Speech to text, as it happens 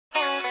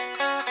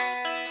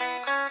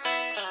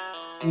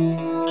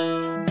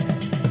You're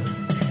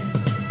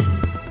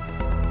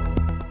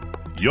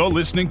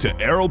listening to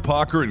Errol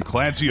Parker and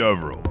Clancy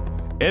Overall,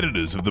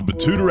 editors of the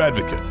Batuta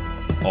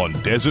Advocate, on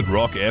Desert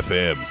Rock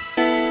FM.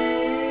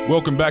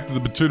 Welcome back to the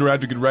Batuta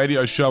Advocate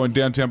radio show in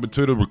downtown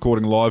Batuta,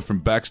 recording live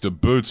from Baxter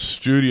Boots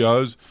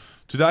Studios.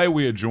 Today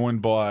we are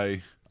joined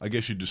by, I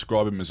guess you'd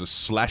describe him as a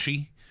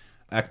slashy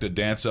actor,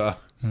 dancer,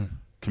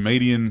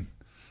 comedian,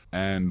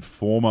 and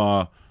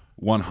former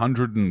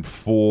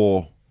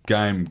 104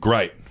 game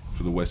great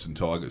for the Western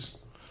Tigers.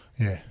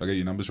 Yeah. I get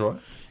your numbers right?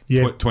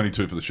 Yeah.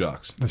 22 for the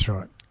Sharks. That's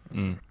right.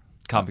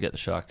 Can't forget the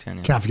Shark, can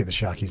you? Can't forget the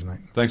Sharkies, mate.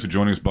 Thanks for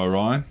joining us, Beau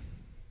Ryan.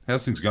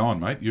 How's things going,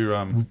 mate? You're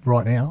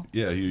Right now?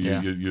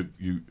 you're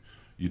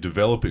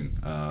developing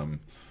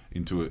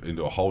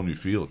into a whole new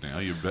field now.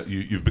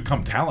 You've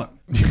become talent.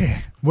 Yeah.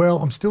 Well,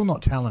 I'm still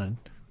not talented.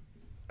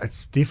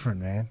 It's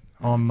different, man.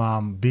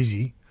 I'm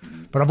busy,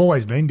 but I've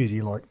always been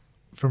busy. Like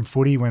from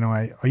footy, when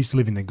I used to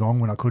live in the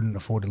Gong when I couldn't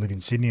afford to live in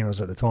Sydney. I was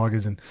at the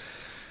Tigers and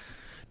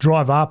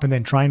drive up and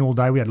then train all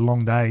day. We had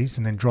long days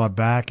and then drive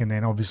back and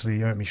then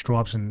obviously earn me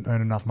stripes and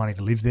earn enough money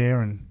to live there.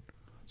 And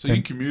So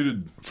you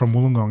commuted from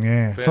Wollongong,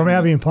 yeah, from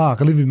Albion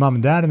Park. I lived with mum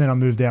and dad, and then I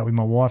moved out with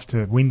my wife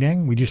to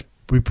Windang.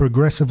 We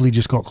progressively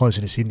just got closer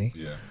to Sydney.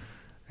 Yeah.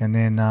 And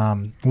then,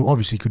 well,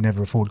 obviously could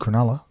never afford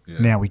Cronulla. Yeah.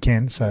 Now we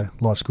can, so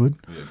life's good.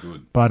 Yeah,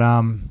 good. But,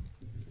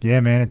 yeah,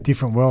 man, a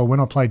different world. When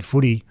I played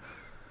footy,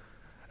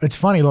 it's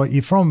funny, like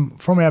you're from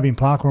Albion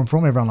Park where I'm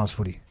from, everyone loves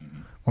footy.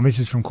 My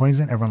missus from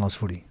Queensland, everyone loves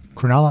footy.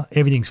 Cronulla,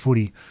 everything's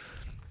footy.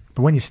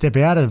 But when you step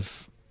out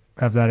of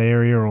that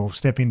area or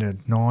step into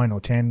 9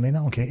 or 10, man,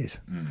 no one cares.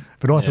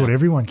 But I thought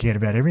everyone cared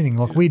about everything.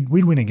 Like we'd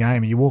win a game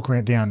and you walk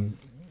around down,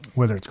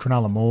 whether it's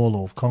Cronulla Mall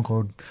or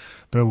Concord,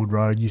 Burwood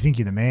Road, you think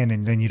you're the man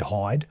and then you'd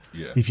hide.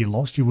 Yeah. If you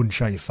lost, you wouldn't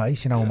show your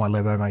face. You know, all my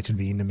Lebo mates would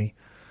be into me.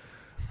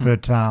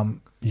 But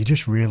you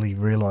just really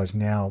realise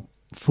now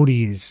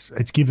footy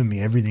it's given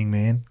me everything,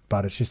 man,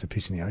 but it's just a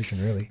piss in the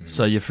ocean, really.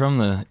 So you're from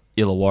the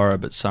Illawarra,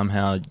 but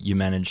somehow you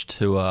managed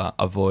to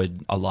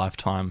avoid a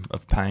lifetime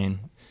of pain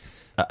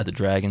at the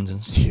Dragons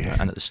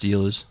and at the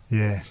Steelers.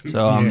 Yeah.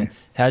 So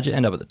how'd you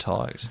end up at the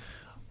Tigers?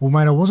 Well,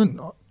 mate,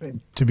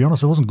 to be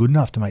honest, I wasn't good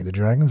enough to make the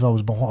Dragons. I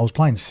was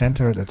playing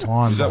centre at the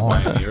time. Was that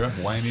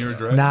Wayne era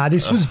Dragons? Nah,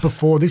 this was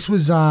before. This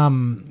was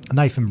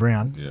Nathan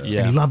Brown. Yeah.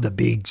 And he loved the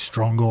big,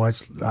 strong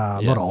guys.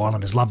 A lot of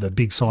Islanders love the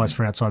big size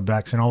for outside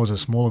backs. And I was a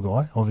smaller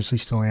guy, obviously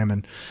still am.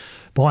 And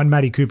behind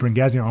Matty Cooper and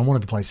Gazzy, I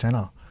wanted to play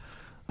centre.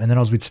 And then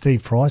I was with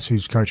Steve Price,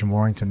 who's coaching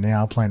Warrington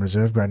now, playing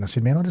reserve grade. And I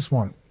said, man, I just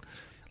want...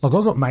 Like,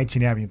 I've got mates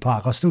in Albion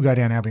Park. I still go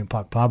down Albion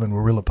Park pub and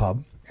Warilla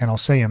pub, and I'll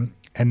see them,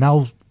 and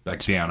they'll... Back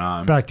down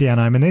home.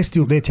 And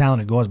they're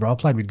talented guys, bro. I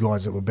played with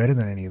guys that were better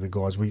than any of the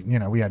guys. We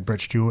had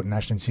Brett Stewart and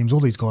Ashton Sims, all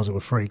these guys that were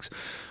freaks.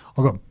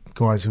 I got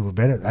guys who were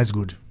better, as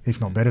good,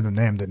 if not better than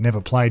them, that never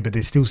played, but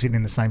they're still sitting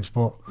in the same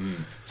spot,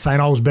 saying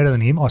I was better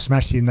than him. I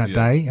smashed him that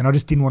day, and I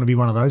just didn't want to be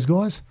one of those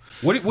guys.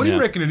 What do you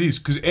reckon it is?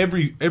 Because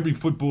every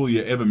footballer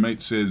you ever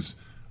meet says,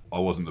 I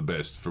wasn't the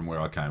best from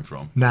where I came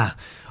from. Nah.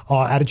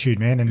 Oh, attitude,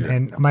 man.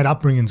 And mate,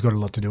 upbringing's got a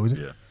lot to do with it.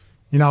 Yeah.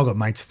 You know, I've got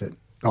mates that,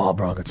 I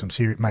got some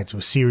mates who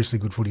are seriously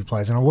good footy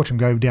players, and I watch them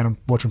go down and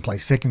watch them play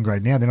second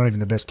grade now. They're not even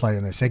the best player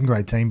in their second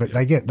grade team, but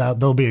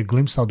there'll be a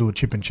glimpse. They'll do a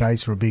chip and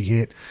chase for a big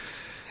hit,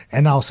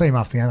 and they'll see him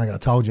after the game. They go, I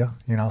told you,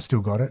 I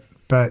still got it.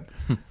 But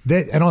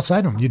and I'll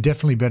say to them, you're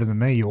definitely better than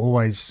me. You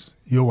always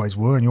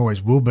were, and you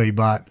always will be.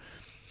 But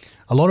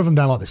a lot of them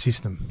don't like the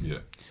system. Yeah.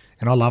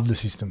 And I love the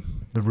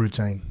system, the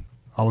routine.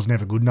 I was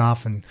never good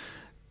enough, and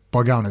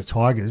by going to the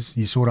Tigers,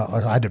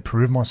 I had to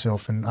prove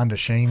myself. And under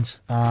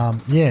Sheens,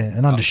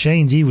 under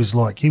Sheens, he was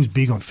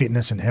big on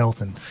fitness and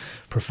health and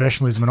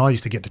professionalism. And I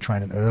used to get to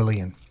training early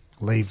and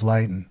leave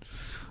late. And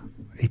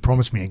he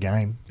promised me a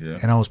game,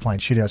 and I was playing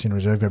shithouse in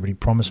reserve grade, but he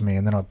promised me.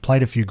 And then I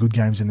played a few good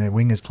games, and their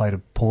wingers played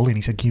poorly. And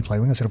he said, "Can you play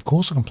wing?" I said, "Of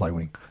course I can play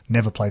wing."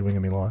 Never played wing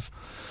in my life.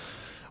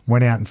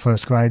 Went out in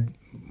first grade,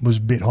 was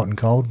a bit hot and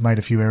cold, made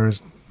a few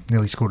errors,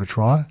 nearly scored a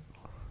try,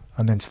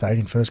 and then stayed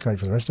in first grade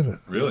for the rest of it.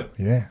 Really?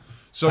 Yeah.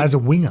 So as a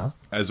winger,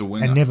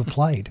 and never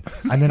played.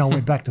 And then I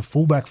went back to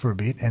fullback for a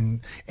bit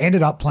and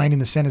ended up playing in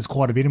the centres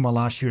quite a bit in my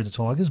last year at the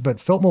Tigers, but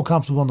felt more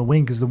comfortable on the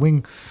wing because the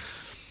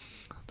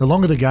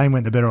longer the game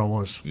went, the better I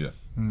was. Yeah.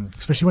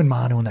 Especially when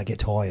Manu and they get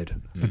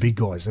tired. The big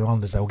guys, the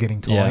Islanders, they were getting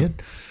tired.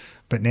 Yeah.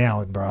 But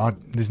now, bro,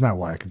 there's no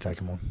way I can take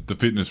them on. The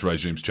fitness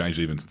regime's changed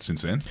even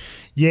since then?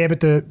 Yeah, but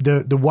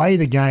the way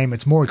the game,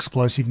 it's more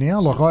explosive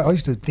now. Like I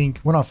used to think,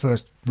 when I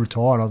first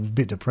retired, I was a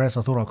bit depressed.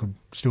 I thought I could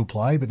still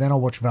play, but then I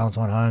watched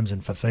Valentine Holmes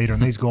and Fafita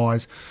and these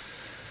guys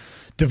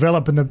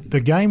develop, and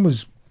the game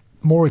was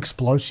more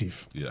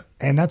explosive. Yeah.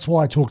 And that's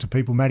why I talk to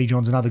people, Matty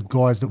Johns and other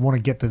guys that want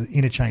to get the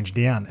interchange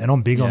down, and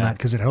I'm big on that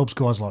because it helps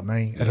guys like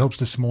me. It helps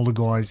the smaller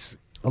guys.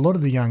 A lot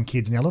of the young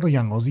kids now, a lot of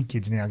young Aussie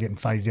kids now are getting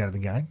phased out of the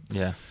game.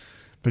 Yeah.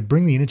 But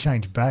bring the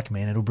interchange back,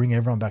 man. It'll bring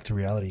everyone back to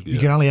reality. Yeah. You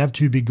can only have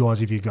two big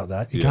guys if you've got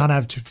that. You can't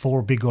have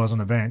four big guys on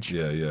the bench.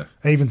 Yeah.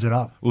 Evens it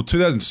up. Well,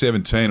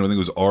 2017, I think it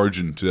was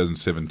Origin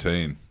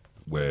 2017,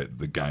 where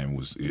the game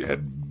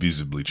had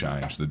visibly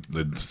changed.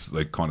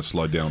 They kind of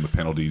slowed down on the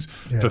penalties.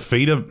 Yeah.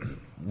 Fafita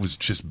was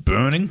just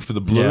burning for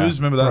the Blues.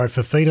 Remember that? Bro,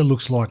 Fafita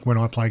looks like when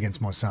I play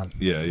against my son.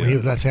 Yeah.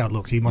 That's how it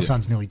looked. My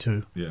son's nearly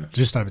 2. Yeah.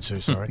 Just over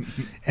 2, sorry.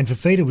 And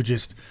Fafita would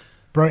just...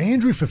 Bro,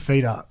 Andrew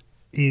Fafita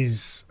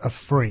is a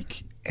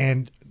freak.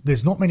 And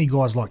there's not many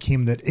guys like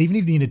him that, even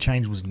if the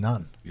interchange was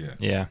none...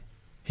 Yeah.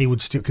 He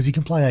would still... Because he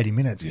can play 80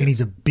 minutes. And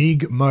he's a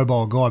big,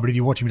 mobile guy. But if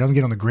you watch him, he doesn't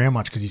get on the ground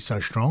much because he's so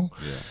strong.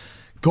 Yeah.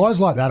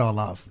 Guys like that I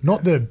love.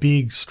 Not the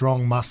big,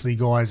 strong, muscly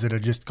guys that are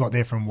just got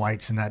there from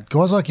weights and that.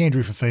 Guys like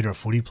Andrew Fafita are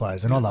footy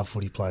players, and I love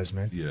footy players,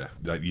 man. Yeah.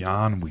 That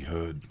yarn we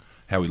heard,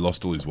 how he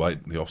lost all his weight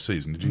in the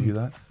off-season. Did you hear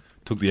that?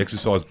 Took the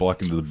exercise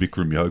bike into the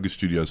Bikram yoga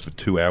studios for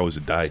 2 hours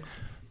a day.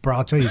 Bro,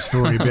 I'll tell you a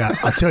story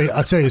about... I'll tell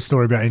you a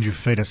story about Andrew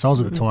Fafita. So I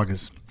was at the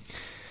Tigers,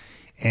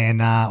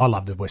 and I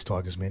love the West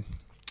Tigers, man.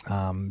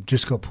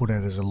 Just got put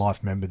out as a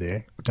life member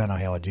there. Don't know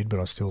how I did, but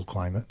I still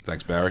claim it.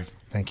 Thanks, Barry.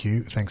 Thank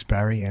you. Thanks,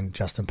 Barry and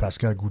Justin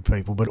Pascoe, good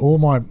people. But all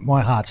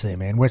my heart's there,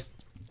 man.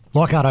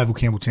 Leichhardt Oval,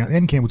 Campbelltown,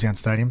 and Campbelltown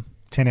Stadium,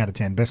 10 out of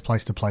 10, best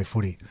place to play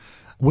footy.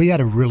 We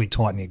had a really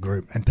tight-knit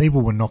group, and people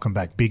were knocking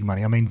back big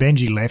money. I mean,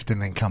 Benji left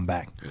and then come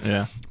back.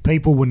 Yeah.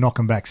 People were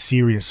knocking back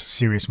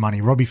serious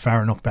money. Robbie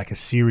Farah knocked back a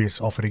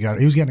serious offer to go.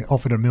 He was getting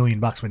offered $1 million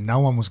when no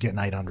one was getting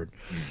 800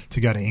 to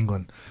go to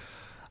England.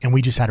 And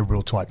we just had a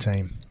real tight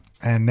team.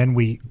 And then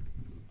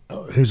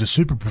who's a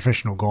super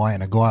professional guy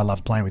and a guy I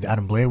love playing with,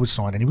 Adam Blair, was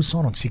signed, and he was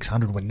signed on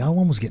 600 when no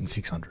one was getting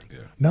 600. Yeah.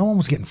 No one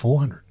was getting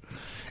 400.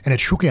 And it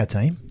shook our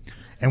team.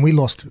 And we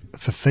lost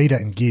Fafita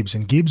and Gibbs.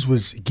 And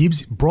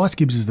Bryce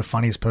Gibbs is the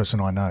funniest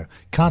person I know.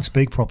 Can't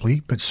speak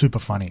properly, but super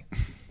funny.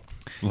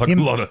 Like a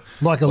lot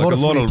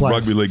of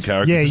rugby league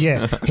characters.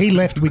 Yeah. He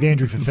left with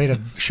Andrew Fafita.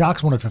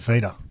 Sharks wanted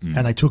Fafita,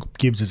 and they took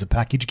Gibbs as a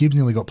package. Gibbs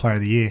nearly got Player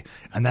of the Year,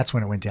 and that's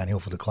when it went downhill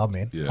for the club,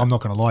 man. Yeah. I'm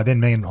not going to lie.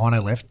 Then me and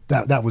Heino left.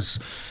 That was,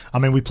 I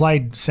mean, we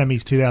played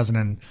semis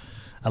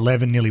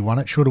 2011, nearly won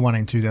it. Should have won it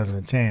in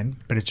 2010,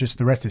 but it's just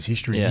the rest is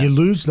history. Yeah. You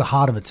lose the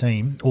heart of a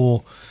team,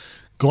 or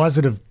guys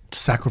that have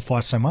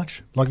sacrificed so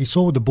much. Like you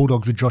saw with the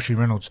Bulldogs with Joshy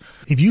Reynolds.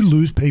 If you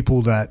lose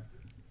people that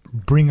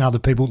bring other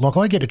people, like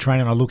I get to train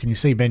and I look and you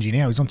see Benji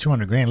now, he's on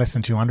 200 grand, less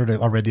than 200,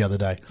 I read the other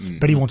day,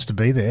 but he wants to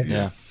be there.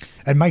 Yeah.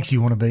 It makes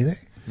you want to be there.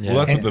 Yeah.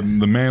 Well, that's what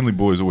the Manly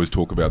boys always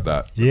talk about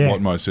that. Yeah.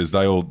 Watmo says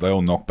they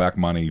all knock back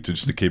money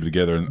just to keep it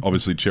together, and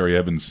obviously Cherry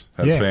Evans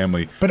has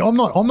family. But I'm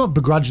not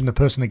begrudging the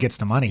person that gets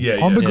the money.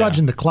 I'm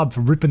begrudging the club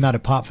for ripping that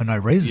apart for no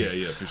reason.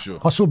 Yeah, for sure.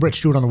 I saw Brett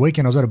Stewart on the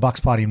weekend. I was at a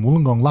Bucks party in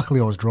Wollongong. Luckily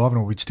I was driving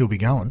or we'd still be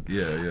going.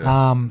 Yeah.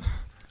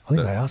 I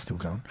think they are still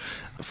going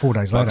 4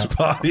 days later. Bucks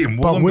party in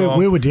Wollongong. But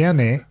we were down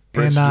there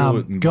Brett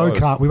and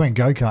go-kart. We went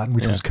go-karting,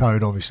 which was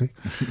code, obviously.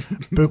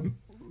 But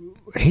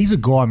he's a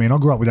guy, man. I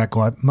grew up with that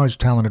guy. Most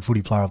talented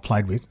footy player I've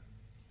played with.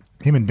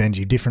 Him and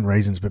Benji, different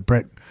reasons. But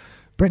Brett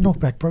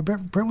knocked back. Bro,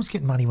 Brett was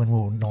getting money when we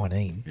were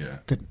 19. Yeah.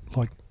 That,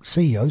 like,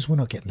 CEOs were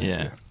not getting that.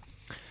 Yeah.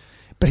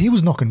 But he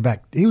was knocking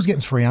back. He was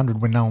getting 300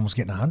 when no one was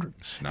getting 100.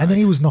 Snake. And then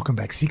he was knocking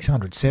back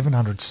 600,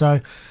 700. So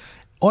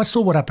I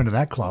saw what happened to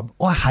that club.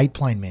 I hate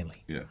playing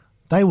Manly. Yeah.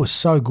 They were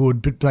so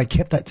good, but they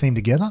kept that team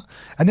together.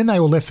 And then they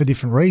all left for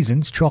different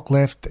reasons. Chalk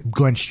left,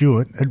 Glenn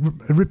Stewart. It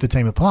ripped the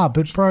team apart.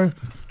 But, bro...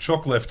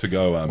 Chalk left to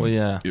go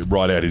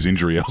right out his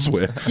injury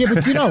elsewhere. Yeah,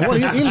 but you know what?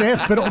 He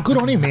left, but good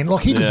on him, man.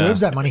 Like, he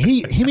deserves that money.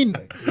 Him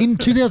in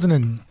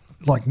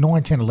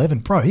 2009, 10, 11,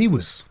 bro, he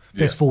was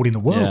best forward in the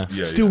world.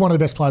 Yeah. Still one of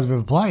the best players I've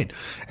ever played.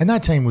 And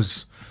that team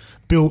was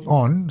built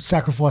on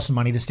sacrificing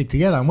money to stick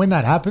together. And when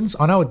that happens,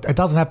 I know it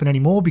doesn't happen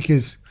anymore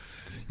because...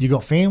 You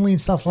got family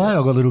and stuff like that.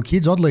 I got little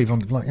kids. I'd leave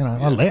on,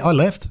 I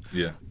left.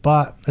 Yeah.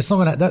 But it's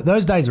not going to.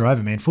 Those days are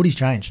over, man. Footy's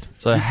changed.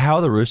 So how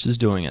are the Roosters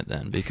doing it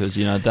then? Because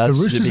that's the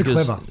Roosters are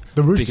clever.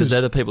 The Roosters, because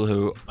they're the people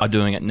who are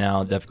doing it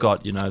now. They've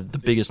got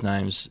the biggest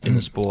names in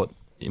the sport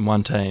in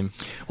one team.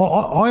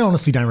 I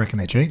honestly don't reckon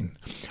they're cheating.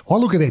 I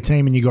look at their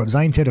team and you got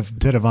Zane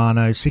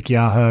Tedavano,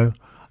 Sikiaho,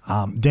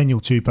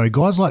 Daniel Tupou,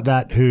 guys like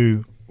that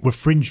who were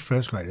fringe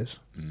first graders,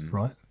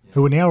 right?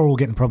 Who are now all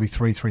getting probably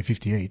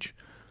 $350 each.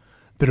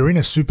 That are in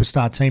a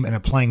superstar team and are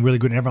playing really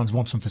good and everyone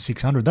wants them for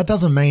 600. That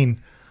doesn't mean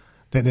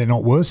that they're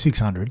not worth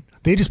 600.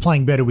 They're just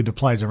playing better with the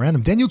players around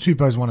them. Daniel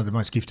Tupou is one of the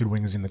most gifted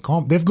wingers in the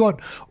comp. They've got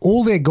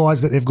all their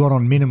guys that they've got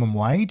on minimum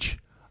wage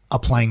are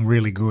playing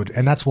really good,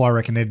 and that's why I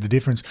reckon they're the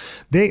difference.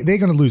 They're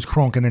going to lose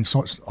Cronk, and then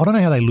I don't know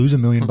how they lose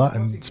 $1 million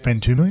and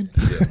spend $2 million.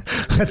 Yeah.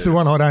 That's the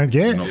one I don't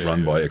get. They're not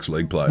run by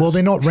ex-league players. Well,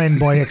 they're not run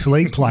by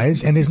ex-league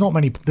players, and there's not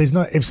many.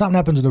 If something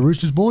happens to the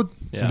Roosters board,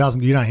 you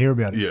don't hear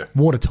about it. Yeah.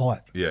 Watertight.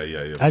 Yeah.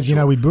 As you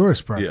know with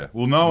Burris, bro. Yeah.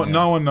 Well,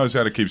 no one knows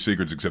how to keep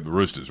secrets except the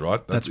Roosters, right?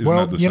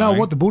 You know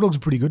what? The Bulldogs are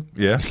pretty good.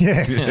 Yeah.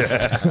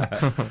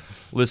 Yeah.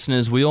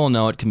 Listeners, we all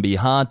know it can be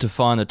hard to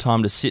find the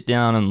time to sit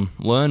down and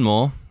learn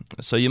more.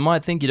 So you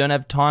might think you don't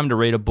have time to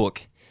read a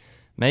book.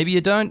 Maybe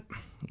you don't.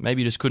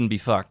 Maybe you just couldn't be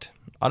fucked.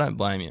 I don't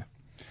blame you.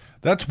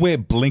 That's where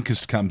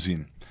Blinkist comes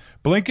in.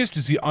 Blinkist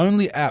is the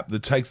only app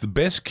that takes the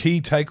best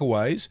key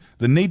takeaways,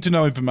 the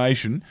need-to-know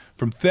information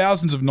from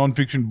thousands of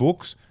non-fiction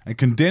books and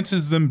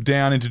condenses them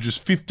down into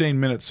just 15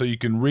 minutes so you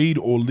can read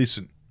or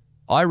listen.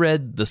 I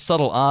read The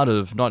Subtle Art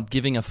of Not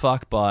Giving a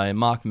Fuck by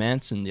Mark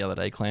Manson the other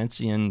day,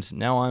 Clancy, and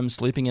now I'm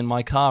sleeping in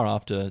my car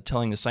after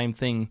telling the same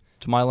thing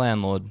to my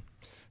landlord.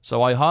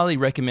 So I highly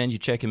recommend you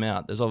check him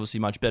out. There's obviously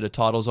much better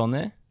titles on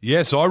there.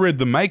 Yes, I read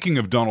The Making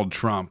of Donald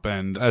Trump,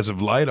 and as of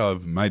late,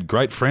 I've made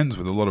great friends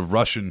with a lot of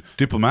Russian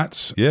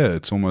diplomats. Yeah,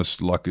 it's almost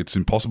like it's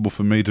impossible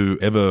for me to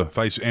ever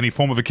face any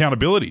form of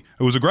accountability.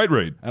 It was a great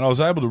read, and I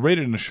was able to read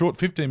it in a short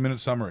 15-minute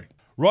summary.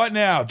 Right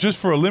now, just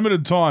for a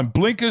limited time,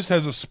 Blinkist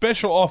has a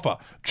special offer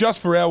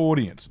just for our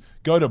audience.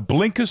 Go to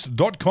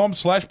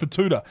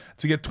Blinkist.com/Batuta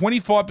to get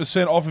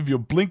 25% off of your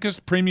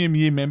Blinkist Premium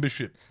Year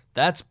membership.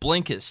 That's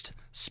Blinkist,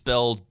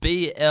 spelled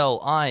Blinkist,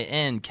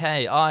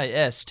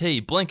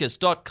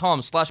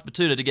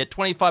 Blinkist.com/Batuta to get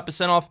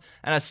 25% off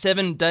and a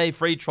 7-day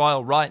free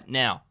trial right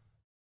now.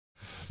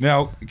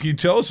 Now, can you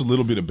tell us a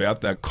little bit about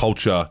that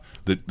culture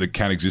that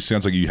can exist?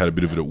 Sounds like you had a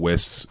bit of it at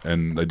Wests,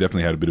 and they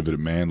definitely had a bit of it at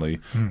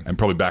Manly, and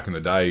probably back in the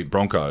day,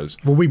 Broncos.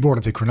 Well, we brought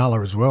it to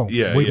Cronulla as well.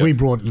 We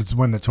brought it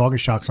when the Tiger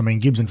Sharks,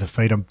 Gibbs and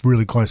Fafita,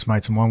 really close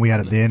mates of mine. We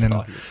had it then,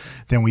 and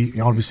then we,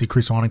 obviously,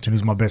 Chris Heinington,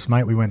 who's my best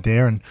mate, we went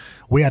there, and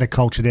we had a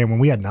culture there when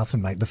we had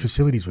nothing, mate. The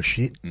facilities were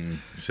shit. You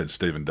said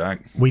Stephen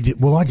Dank. We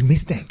did. Well, I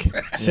missed Dank.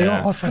 See,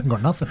 I fucking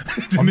got nothing.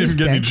 Didn't even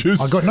get any juice.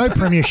 I got no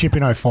premiership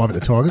in 05 at the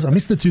Tigers. I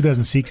missed the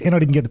 2006, and I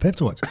didn't get the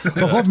peptides. Like,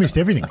 I've missed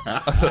everything.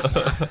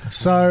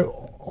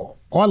 So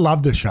I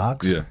loved the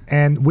Sharks,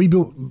 and we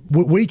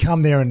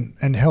come there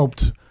and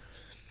helped.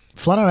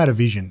 Flano had a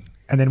vision,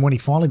 and then when he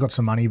finally got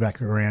some money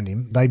back around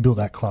him, they built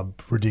that club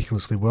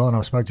ridiculously well. And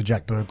I spoke to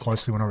Jack Bird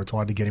closely when I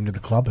retired to get him to the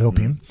club, help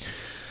him.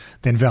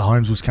 Then Val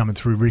Holmes was coming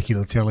through, Ricky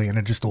Latelli, and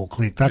it just all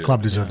clicked. That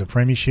club deserved a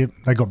premiership.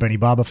 They got Benny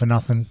Barber for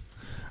nothing.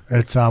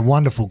 It's a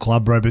wonderful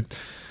club, bro, but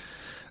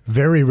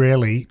very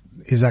rarely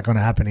is that going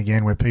to happen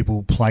again where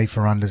people play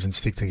for unders and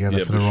stick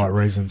together for the right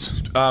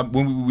reasons.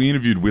 When we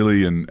interviewed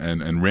Willie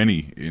and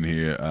Rennie in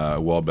here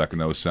a while back,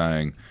 and they were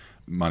saying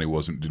money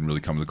didn't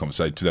really come to the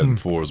conversation.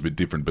 2004 was a bit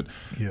different, but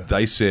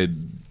they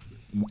said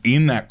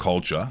in that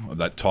culture,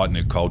 that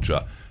tight-knit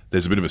culture,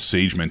 there's a bit of a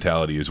siege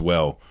mentality as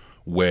well,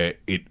 where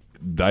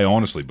they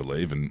honestly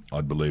believe, and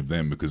I'd believe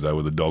them because they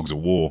were the dogs of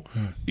war,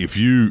 if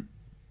you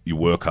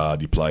work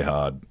hard, you play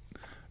hard,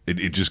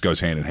 it just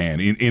goes hand in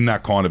hand. In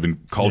that kind of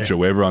culture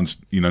where everyone's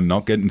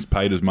not getting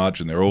paid as much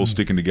and they're all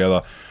sticking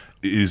together,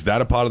 is that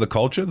a part of the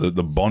culture,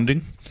 the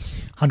bonding?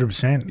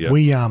 100%.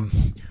 Yeah.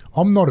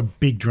 I'm not a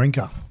big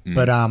drinker,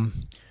 but I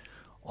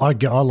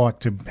like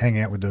to hang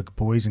out with the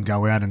boys and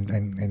go out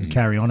and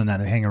carry on and that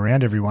and hang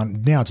around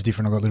everyone. Now it's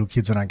different. I've got little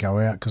kids that don't go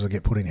out because I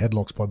get put in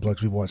headlocks by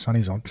blokes with white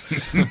sunnies on.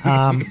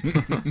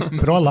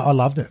 But I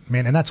loved it,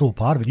 man, and that's all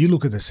part of it. You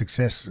look at the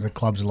success that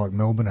clubs like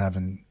Melbourne have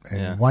and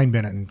Wayne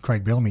Bennett and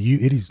Craig Bellamy.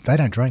 They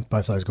don't drink,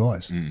 both those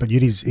guys, but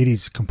it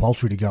is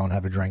compulsory to go and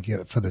have a drink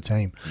for the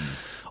team.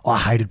 I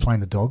hated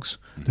playing the Dogs.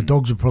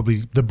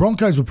 The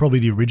Broncos were probably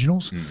the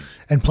originals.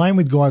 And playing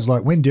with guys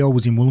like when Dell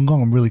was in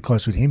Wollongong, I'm really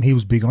close with him. He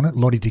was big on it.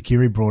 Lottie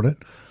Takiri brought it.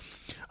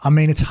 I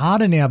mean, it's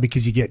harder now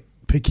because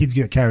kids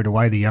get carried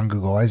away, the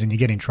younger guys, and you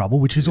get in trouble,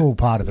 which is all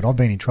part of it. I've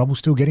been in trouble,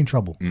 still get in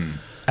trouble.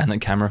 And the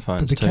camera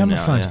phones, but the camera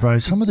phones, bro.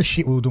 Some of the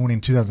shit we were doing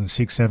in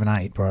 2006, 7,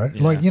 8, bro.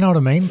 Yeah. Like, you know what I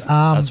mean?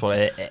 That's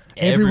what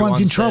everyone's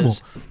in trouble.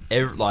 We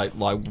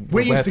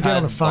used to get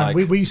on a phone.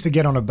 We used to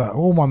get on a boat.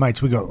 All my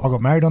mates, I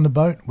got married on the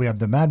boat. We have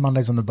the Mad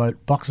Mondays on the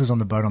boat, boxes on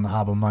the boat on the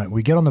harbour, mate.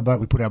 We get on the boat,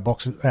 we put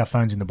our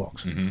phones in the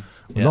box.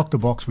 We lock the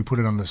box, we put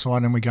it on the side,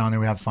 and then we go in there,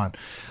 we have fun.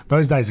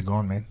 Those days are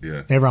gone, man.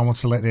 Yeah. Everyone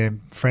wants to let their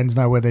friends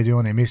know what they're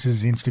doing, their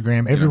missus,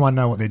 Instagram, everyone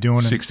know what they're doing.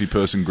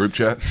 60-person group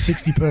chat.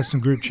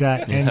 60-person group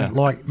chat. And,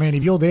 man,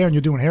 if you're there and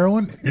you're doing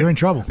heroin, you're in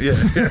trouble. Yeah.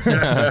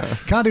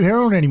 Can't do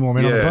heroin anymore,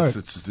 man, on the boat.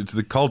 It's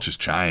the culture's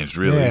changed,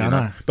 really. Yeah, I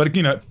know. But,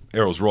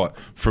 Errol's right.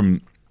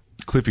 From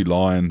Cliffy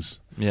Lyons,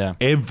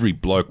 every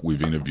bloke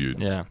we've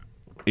interviewed,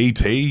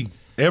 E.T.,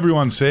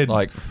 everyone said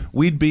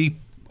we'd be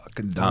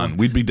fucking done.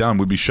 We'd be done.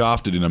 We'd be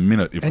shafted in a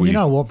minute if we... And you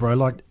know what,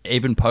 bro?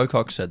 Even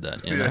Pocock said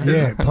that.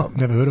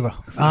 Never heard of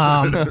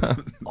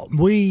her.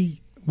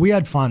 We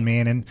had fun,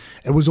 man, and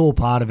it was all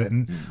part of it.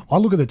 And I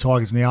look at the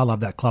Tigers now. I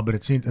love that club, but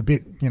it's a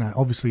bit,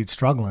 obviously it's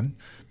struggling.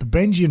 But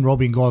Benji and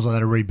Robbie and guys like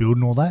that are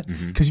rebuilding all that.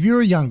 Because if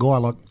you're a young guy,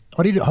 I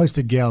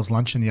hosted Gal's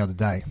luncheon the other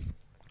day.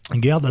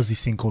 And Gal does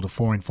this thing called a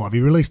 4 in 5. He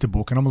released a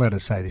book, and I'm allowed to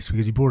say this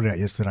because he brought it out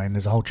yesterday, and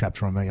there's a whole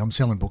chapter on me. I'm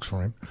selling books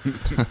for him.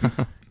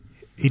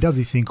 He does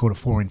this thing called a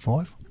 4 in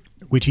 5,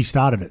 which he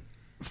started it.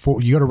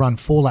 You got to run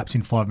 4 laps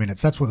in 5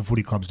 minutes. That's what the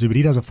footy clubs do, but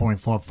he does a 4 in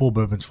 5, 4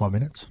 bourbons, 5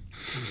 minutes.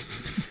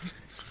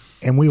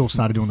 And we all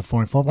started doing the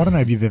 4 in 5. I don't know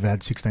if you've ever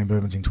had 16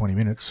 bourbons in 20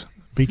 minutes,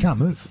 but you can't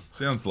move.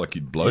 Sounds like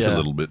you'd bloat a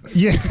little bit.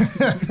 Yeah.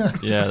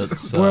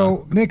 That's...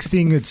 well, next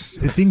thing,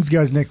 things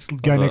go next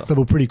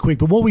level pretty quick.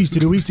 But what we used to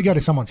do, we used to go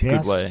to someone's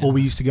house or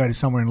we used to go to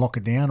somewhere and lock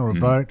it down or a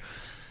boat.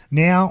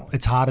 Now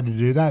it's harder to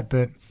do that,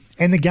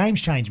 and the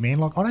game's changed,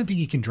 man. I don't think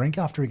you can drink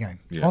after a game.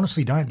 Yeah.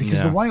 Honestly, don't.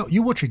 Because the way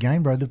you watch a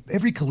game, bro,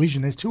 every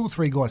collision, there's 2 or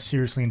 3 guys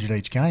seriously injured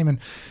each game. And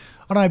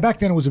I know back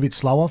then it was a bit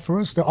slower for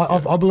us.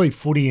 I believe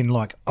footy in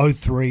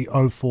 03,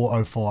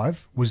 04,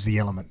 05 was the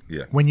element.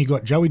 Yeah. When you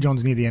got Joey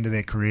Johns near the end of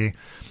their career,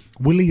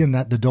 Willie and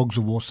the Dogs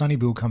of War, Sonny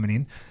Bill coming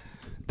in.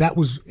 That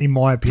was, in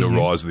my opinion,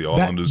 the rise of the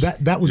Islanders.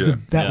 That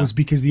was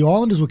because the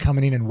Islanders were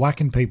coming in and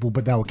whacking people,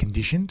 but they were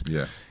conditioned.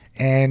 Yeah.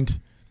 And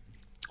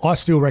I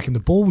still reckon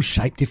the ball was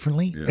shaped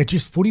differently. Yeah. It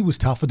just, footy was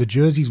tougher. The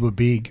jerseys were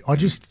big.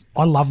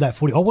 I love that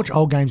footy. I watch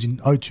old games in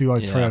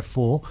 02, 03,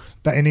 04.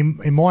 And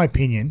in my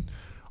opinion,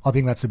 I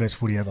think that's the best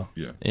footy ever.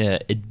 Yeah. Yeah,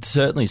 it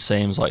certainly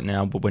seems like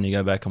now, but when you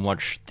go back and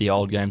watch the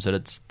old games,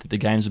 that the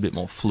game's a bit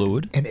more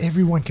fluid. And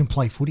everyone can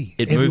play footy.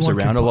 It moves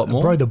around a lot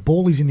more. Bro, the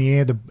ball is in the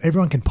air.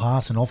 Everyone can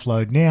pass and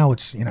offload. Now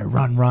it's,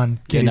 run,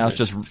 now it's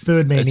just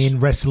third man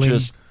in, wrestling.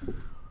 Just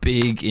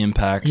big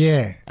impacts.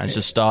 Yeah. And it's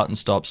just start and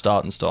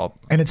stop.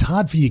 And it's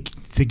hard for you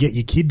to get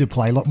your kid to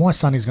play. Like my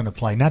son is going to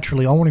play.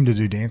 Naturally, I want him to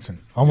do dancing.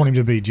 I want him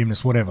to be a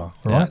gymnast, whatever,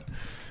 right? Yeah.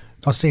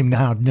 I see him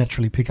now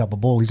naturally pick up a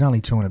ball. He's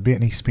only 2 and a bit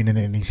and he's spinning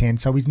it in his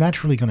hand. So he's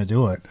naturally going to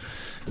do it.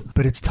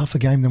 But it's a tougher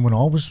game than when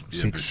I was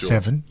 6,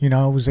 7.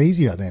 It was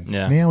easier then.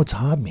 Yeah. Now it's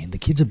hard, man. The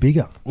kids are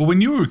bigger. Well,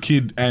 when you were a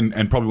kid and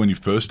probably when you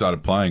first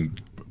started playing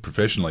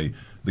professionally,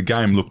 the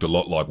game looked a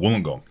lot like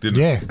Wollongong, didn't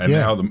it? Yeah.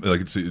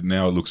 And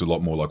now it looks a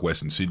lot more like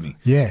Western Sydney.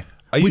 Yeah.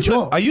 Are you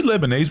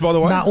Lebanese, by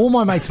the way? No, all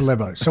my mates are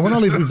Lebo. So when I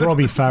lived with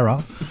Robbie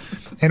Farah,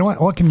 and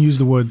I can use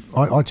the word,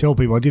 I tell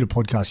people, I did a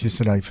podcast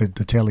yesterday for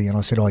the telly and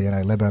I said,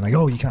 Lebo. And they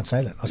go, you can't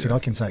say that. I said, I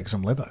can say it because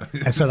I'm Lebo.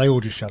 And so they all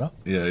just shut up.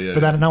 Yeah.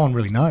 But no one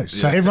really knows.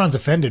 So everyone's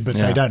offended, but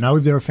they don't know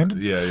if they're offended.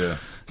 Yeah.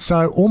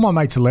 So all my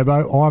mates are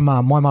Lebo.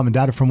 My mum and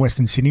dad are from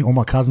Western Sydney. All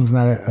my cousins and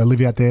that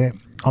live out there.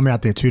 I'm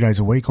out there 2 days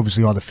a week,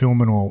 obviously either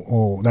filming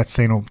or that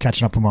scene or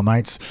catching up with my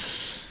mates.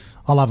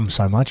 I love them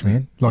so much,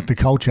 man. Like the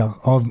culture.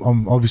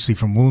 I'm obviously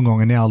from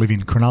Wollongong and now I live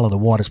in Cronulla, the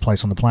whitest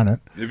place on the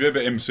planet. Have you ever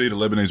emceed a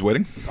Lebanese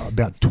wedding?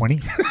 About 20.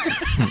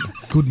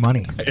 Good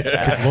money.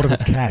 A lot of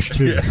it's cash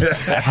too.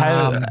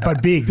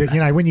 But big.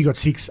 That when you got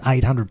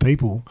 600-800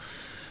 people,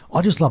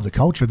 I just love the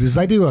culture.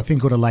 They do a thing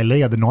called a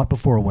Leilia the night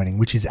before a wedding,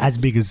 which is as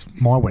big as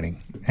my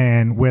wedding,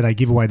 and where they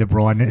give away the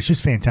bride. And it's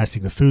just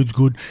fantastic. The food's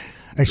good.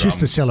 It's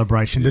just a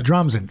celebration. The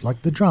drums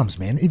the drums,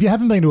 man. If you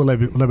haven't been to a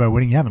Lebo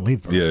wedding, you haven't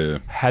lived, bro. Yeah.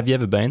 Have you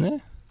ever been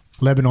there?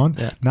 Lebanon?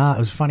 Yeah. Nah, it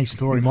was a funny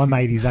story. My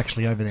mate is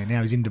actually over there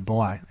now. He's in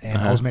Dubai,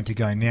 and I was meant to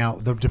go now.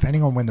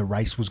 Depending on when the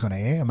race was going to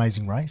air,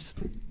 Amazing Race.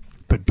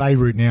 But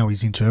Beirut now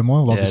is in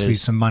turmoil. Obviously,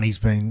 some money's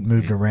been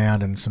moved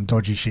around and some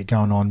dodgy shit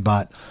going on.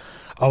 But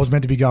I was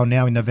meant to be going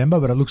now in November,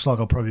 but it looks like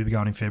I'll probably be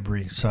going in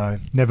February. So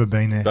never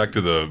been there. Back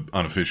to the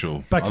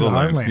unofficial. Back to the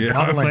homeland.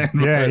 Otherland.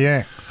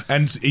 Yeah.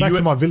 And back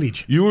to my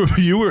village. You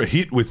were a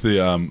hit with the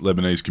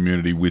Lebanese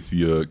community with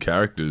your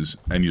characters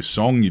and your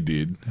song you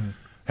did.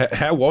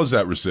 How was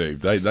that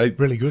received? They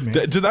really good, man.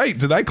 Do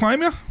they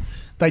claim you?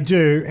 They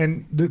do,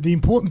 and the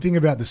important thing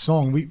about the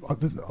song,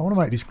 I want to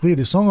make this clear.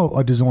 The song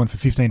I designed for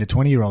 15 to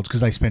 20-year-olds because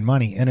they spend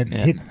money, and it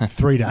hit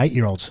 3 to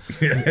 8-year-olds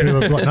who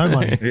have got no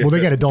money. Well, they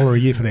get $1 a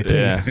year for their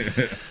TV.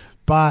 Yeah.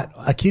 But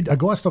a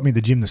guy stopped me at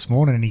the gym this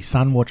morning, and his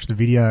son watched the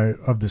video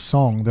of the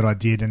song that I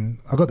did, and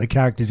I got the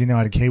characters in there.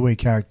 I had a Kiwi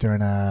character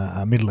and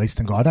a Middle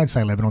Eastern guy. I don't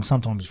say Lebanon.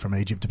 Sometimes he's from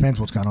Egypt. Depends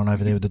what's going on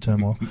over there with the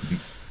turmoil.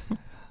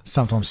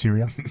 Sometimes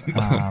Syria,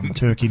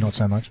 Turkey, not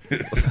so much.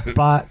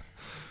 But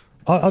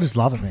I just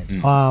love it,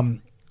 man.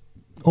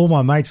 All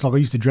my mates, like I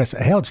used to dress.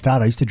 How it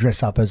started, I used to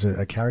dress up as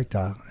a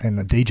character and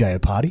a DJ at a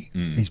party,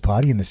 his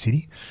party in the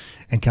city,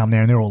 and come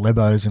there, and they're all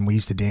Lebos, and we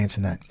used to dance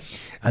and that.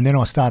 And then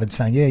I started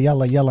saying,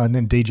 yalla, yalla, and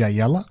then DJ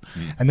yalla,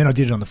 and then I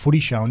did it on the footy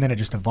show, and then it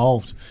just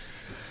evolved.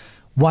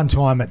 One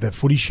time at the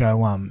footy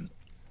show,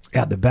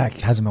 out the back,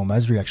 Hazem El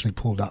Masri actually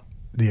pulled up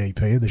the EP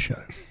of the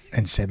show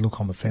and said, "Look,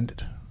 I'm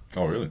offended."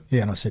 Oh, really?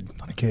 Yeah, and I said,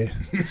 I don't care.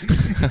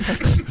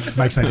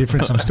 Makes no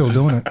difference. I'm still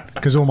doing it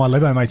because all my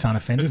Lebo mates aren't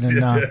offended and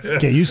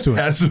get used to it.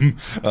 Hazem,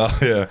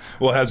 yeah.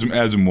 Well,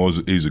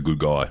 he's a good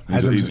guy.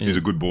 He's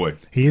a good boy.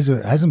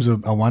 Hazem's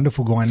a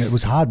wonderful guy, and it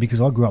was hard because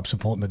I grew up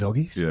supporting the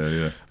doggies.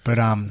 Yeah. But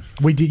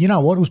we did. You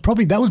know what?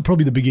 That was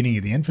probably the beginning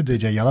of the end for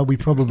DJ Yellow. We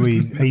probably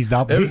eased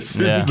up. He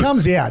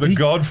comes out. The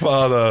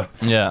Godfather.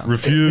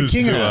 Refused. The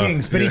King of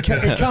Kings. But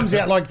it comes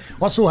out like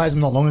I saw Hazem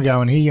not long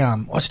ago, and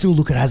I still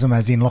look at Hazem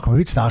as in like I'm a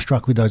bit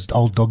starstruck with those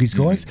old doggies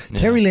guys.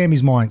 Terry Lamb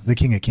is the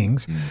King of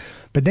Kings.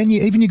 But then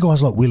even you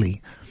guys like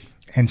Willie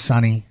and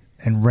Sonny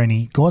and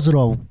Rennie, guys that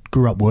I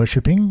grew up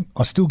worshipping,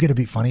 I still get a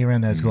bit funny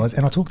around those guys.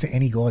 And I talk to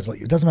any guys,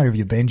 like it doesn't matter if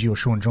you're Benji or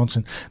Sean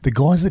Johnson, the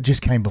guys that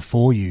just came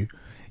before you,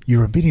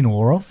 you're a bit in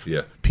awe of.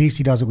 Yeah.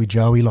 Piercy does it with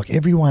Joey. Like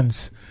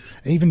everyone's,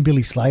 even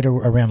Billy Slater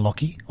around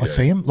Lockie. I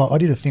see him. Like I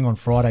did a thing on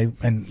Friday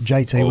and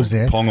JT was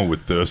there. Ponga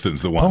with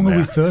Thurston's the one. Ponga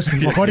with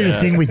Thurston. Like I did a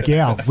thing with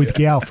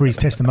Gal for his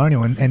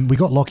testimonial, and we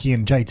got Lockie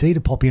and JT to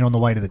pop in on the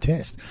way to the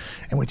test,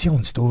 and we're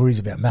telling stories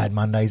about Mad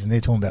Mondays, and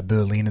they're talking about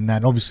Berlin and that.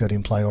 And obviously, I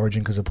didn't play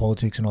Origin because of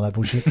politics and all that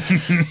bullshit.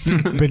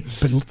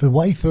 but the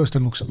way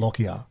Thurston looks at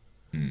Lockyer,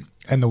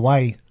 and the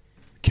way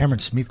Cameron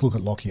Smith look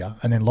at Lockyer,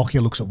 and then Lockyer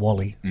looks at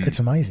Wally. It's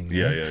amazing.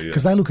 Yeah.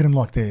 Because they look at him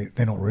like they're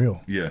not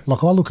real. Yeah.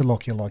 Like I look at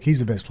Lockyer like he's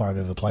the best player I've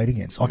ever played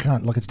against. I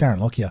can't, like it's Darren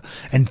Lockyer.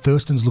 And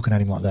Thurston's looking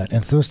at him like that.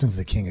 And Thurston's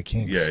the King of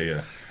Kings.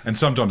 Yeah. And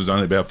sometimes there's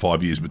only about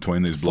 5 years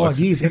between these blokes. 5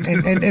 years. And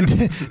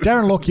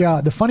Darren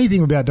Lockyer, the funny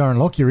thing about Darren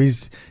Lockyer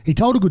is he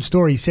told a good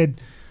story. He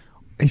said,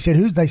 He said,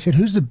 they said,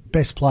 who's the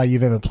best player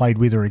you've ever played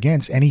with or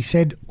against? And he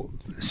said,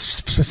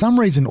 for some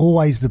reason,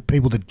 always the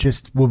people that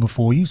just were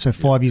before you, so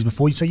 5 years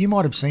before you. So you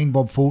might have seen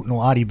Bob Fulton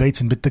or Artie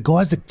Beetson, but the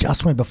guys that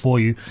just went before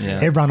you,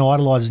 everyone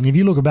idolises. And if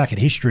you look back at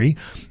history,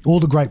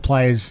 all the great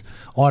players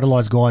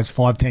idolise guys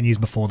 5-10 years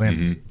before them.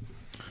 Mm-hmm.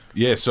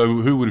 Yeah, so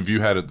who would have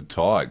you had at the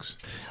Tigers?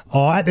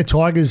 Oh, at the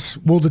Tigers,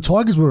 well, the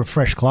Tigers were a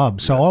fresh club,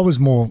 so I was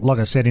more, like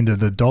I said, into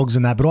the Dogs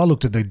and that, but I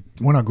looked at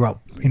when I grew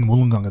up in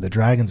Wollongong, at the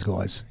Dragons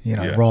guys,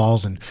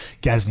 Riles and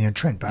Gasnier and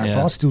Trent Barrett,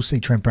 but I still see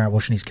Trent Barrett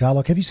washing his car.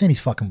 Like, have you seen his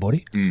fucking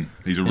body?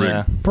 He's a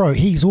ring. Bro,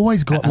 he's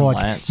always got like,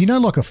 Lance.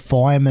 like a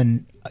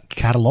fireman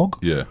catalogue?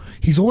 Yeah.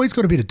 He's always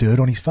got a bit of dirt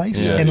on his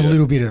face and a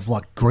little bit of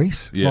like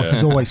grease. Yeah. Like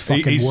he's always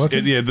fucking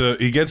working. Yeah,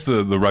 he gets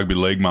the rugby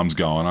league mums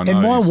going. I know.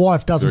 And my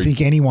wife doesn't think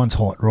anyone's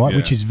hot, right? Yeah.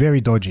 Which is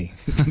very dodgy.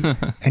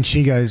 And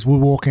she goes, we're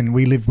walking,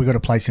 we got a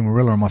place in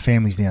Warilla and my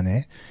family's down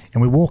there.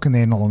 And we're walking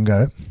there not long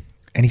ago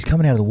and he's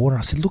coming out of the water.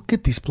 I said, look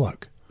at this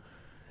bloke.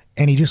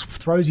 And he just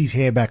throws his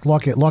hair back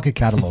like a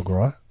catalogue,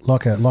 right?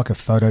 Like a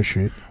photo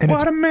shoot. And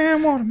What a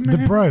man.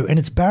 and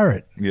it's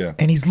Barrett. Yeah.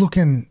 And he's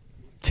looking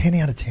 10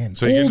 out of 10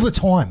 So the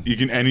time. You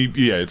can,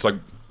 it's like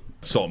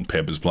Salt and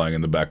Pepper's playing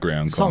in the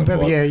background. Salt and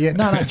Pepper, yeah.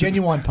 No,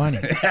 Genuine Pony.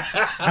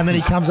 And then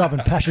he comes up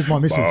and pashes my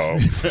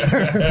missus.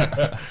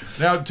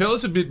 Now, tell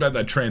us a bit about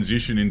that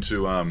transition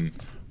into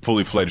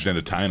fully fledged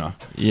entertainer.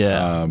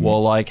 Yeah.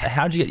 Well, like,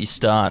 how'd you get your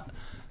start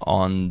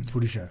on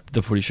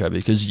the footy show?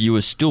 Because you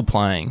were still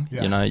playing.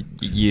 Yeah. You know,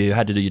 you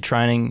had to do your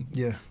training.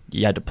 Yeah.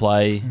 You had to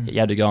play.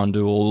 You had to go and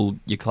do all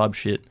your club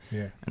shit.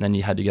 Yeah. And then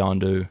you had to go and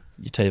do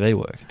your TV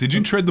work. Did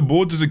you tread the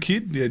boards as a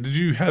kid? Yeah. Did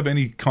you have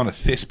any kind of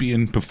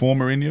thespian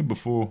performer in you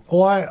before?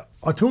 Well,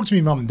 I talked to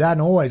my mum and dad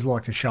and I always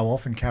like to show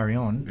off and carry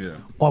on. Yeah.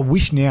 I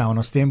wish now, and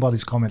I stand by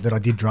this comment, that I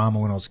did drama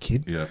when I was a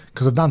kid. Yeah.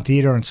 Because I've done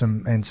theatre and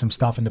some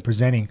stuff in the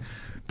presenting.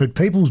 But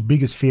people's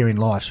biggest fear in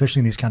life,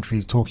 especially in this country,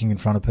 is talking in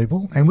front of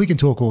people. And we can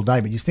talk all day,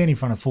 but you stand in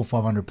front of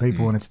 400-500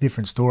 people and it's a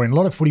different story. And a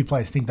lot of footy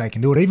players think they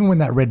can do it, even when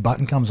that red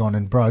button comes on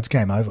and, bro, it's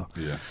game over.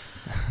 Yeah.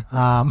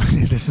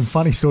 There's some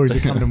funny stories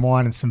that come to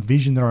mind and some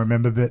vision that I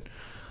remember. But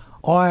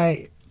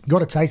I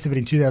got a taste of it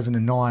in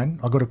 2009.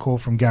 I got a call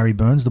from Gary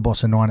Burns, the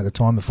boss of Nine at the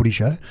time, the footy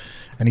show.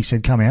 And he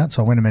said, come out.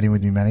 So I went and met him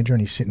with my manager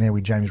and he's sitting there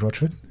with James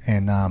Rochford,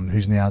 and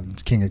who's now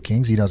King of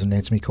Kings. He doesn't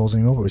answer me calls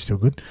anymore, but we're still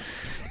good.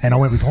 And I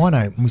went with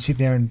Hino and we sit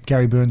there and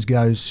Gary Burns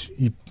goes,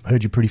 you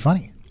heard you're pretty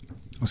funny.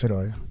 I said,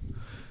 oh, yeah.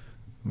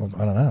 Well,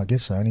 I don't know, I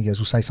guess so. And he goes,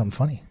 well, say something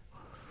funny.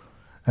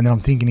 And then I'm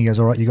thinking, he goes,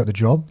 all right, you got the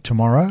job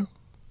tomorrow.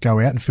 Go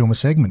out and film a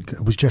segment.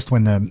 It was just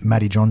when the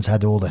Matty Johns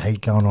had all the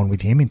heat going on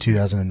with him in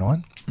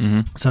 2009.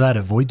 Mm-hmm. So they had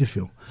a void to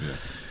fill. Yeah.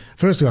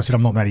 Firstly, I said,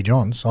 I'm not Matty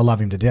Johns. I love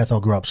him to death. I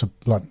grew up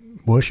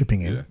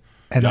worshipping him. Yeah.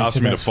 And you they asked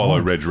said, me to that's follow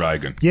fine. Reg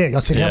Reagan. Yeah,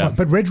 I said, how much?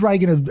 But Reg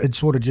Reagan had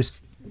sort of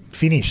just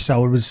finished,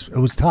 so it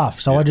was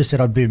tough. So I just said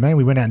I'd be me.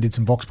 We went out and did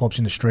some vox pops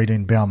in the street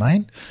in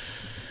Balmain.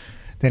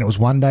 Then it was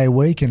 1 day a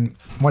week, and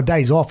my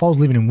days off, I was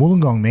living in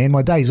Wollongong, man.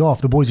 My days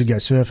off, the boys would go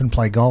surf and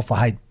play golf.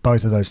 I hate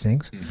both of those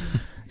things. Mm-hmm.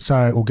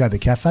 So we'll go to the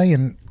cafe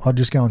and I'd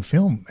just go and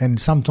film.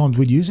 And sometimes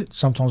we'd use it,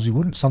 sometimes we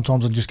wouldn't.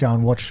 Sometimes I'd just go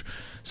and watch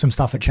some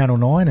stuff at Channel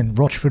 9, and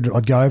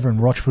I'd go over and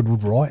Rochford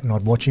would write, and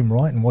I'd watch him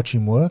write and watch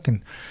him work,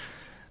 and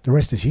the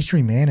rest is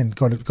history, man. And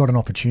got an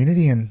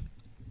opportunity and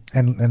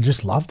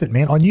just loved it,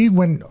 man. I knew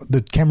when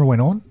the camera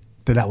went on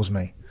that was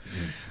me.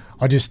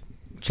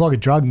 It's like a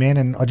drug, man,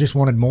 and I just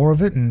wanted more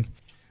of it. And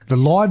the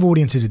live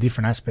audience is a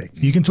different aspect.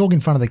 You can talk in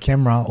front of the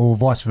camera or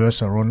vice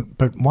versa,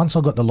 but once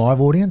I got the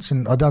live audience,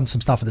 and I'd done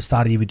some stuff at the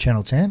start of the year with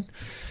Channel 10,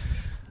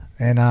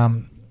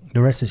 and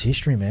the rest is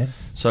history, man.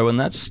 So when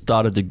that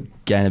started to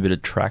gain a bit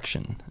of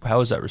traction, how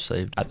was that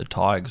received at the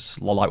Tigers?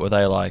 Like, were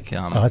they like,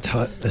 Shut Nah,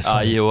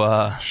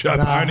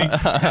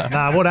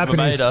 what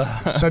happened is,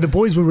 so the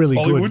boys were really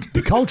Hollywood. good.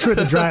 The culture at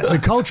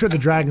the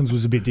Dragons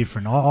was a bit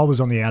different. I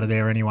was on the out of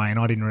there anyway, and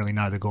I didn't really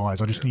know the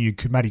guys. I just knew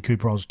Matty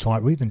Cooper I was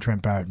tight with, and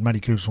Trent Barrett. Matty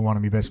Cooper's one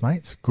of my best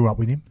mates. Grew up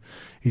with him,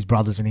 his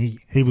brothers, and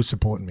he was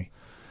supporting me.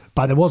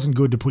 But it wasn't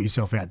good to put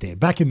yourself out there.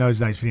 Back in those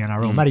days for the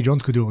NRL, Matty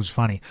Johns could do it, was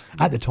funny.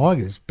 At the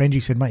Tigers,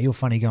 Benji said, mate, you're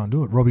funny, go and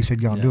do it. Robbie said,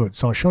 go and do it.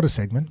 So I shot a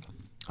segment.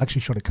 I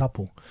actually shot a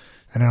couple.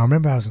 And then I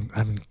remember I was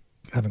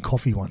having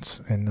coffee once,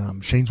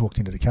 and Sheens walked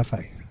into the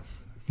cafe.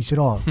 He said,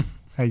 oh,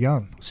 how you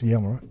going? I said, yeah,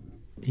 I'm all right.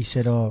 He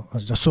said, oh, I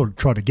sort of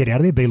tried to get out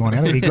of there, beeline out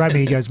of there. He grabbed me,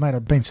 he goes, mate,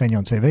 I've been seeing you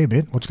on TV a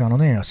bit. What's going on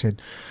there? I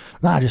said,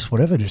 nah, just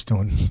whatever, just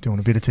doing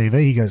a bit of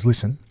TV. He goes,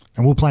 listen,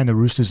 and we're playing the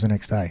Roosters the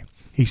next day.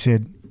 He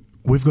said,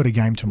 we've got a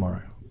game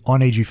tomorrow. I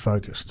need you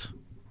focused.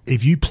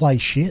 If you play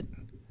shit,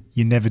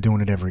 you're never doing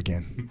it ever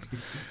again.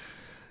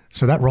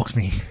 So that rocks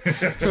me.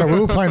 So we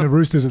were playing the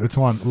Roosters at the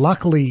time.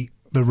 Luckily,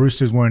 the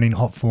Roosters weren't in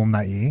hot form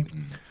that year.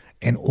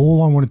 And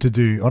all I wanted to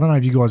do, I don't know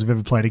if you guys have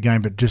ever played a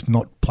game, but just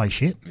not play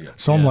shit. Yeah.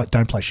 So I'm like,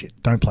 don't play shit,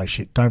 don't play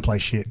shit, don't play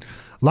shit.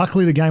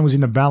 Luckily, the game was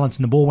in the balance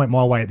and the ball went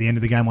my way at the end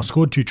of the game. I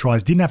scored 2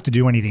 tries, didn't have to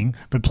do anything,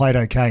 but played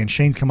okay. And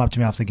Sheen's come up to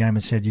me after the game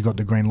and said, you got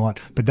the green light.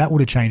 But that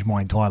would have changed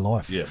my entire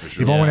life. Yeah, for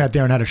sure. If I went out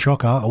there and had a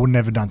shocker, I would have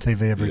never done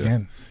TV ever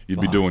again.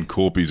 You'd be doing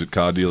corpies at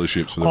car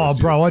dealerships for the rest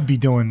of bro, I'd be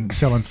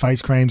selling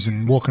face creams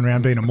and walking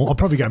around being I'd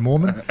probably go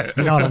Mormon,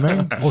 you know what I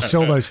mean? Or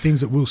sell those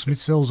things that Will Smith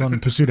sells on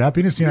Pursuit of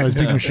Happiness, you know, those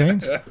big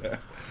machines.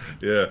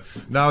 Yeah,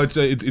 no, it's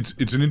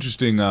an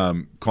interesting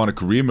kind of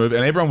career move,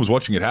 and everyone was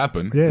watching it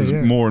happen. Yeah, There's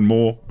more and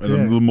more, and a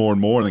little more and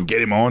more, and then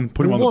get him on,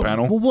 put him on the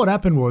panel. Well, what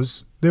happened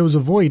was there was a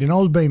void, and I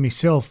was being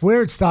myself.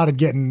 Where it started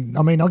getting,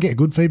 I get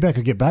good feedback,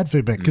 I get bad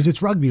feedback, because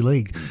it's rugby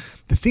league.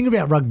 The thing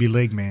about rugby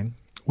league, man,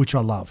 which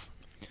I love,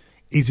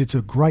 is it's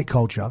a great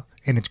culture,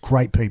 and it's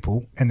great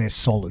people, and they're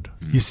solid.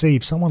 You see,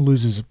 if someone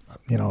loses,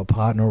 a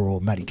partner,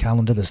 or Matty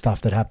Callender, the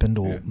stuff that happened,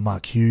 or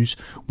Mark Hughes,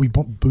 we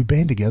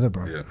band together,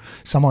 bro. Yeah.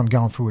 Someone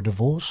going through a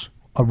divorce,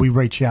 we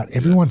reach out.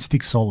 Everyone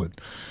sticks solid.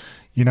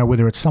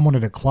 Whether it's someone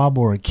at a club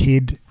or a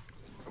kid,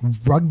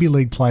 rugby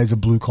league players are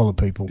blue-collar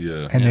people,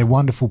 and they're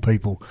wonderful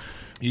people.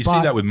 You see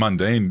that with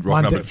Mundine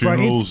rocking up at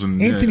funerals.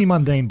 Anthony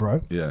Mundine,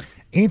 bro. Yeah.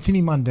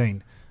 Anthony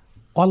Mundine.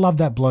 I love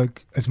that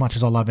bloke as much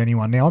as I love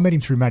anyone. Now, I met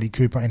him through Matty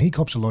Cooper, and he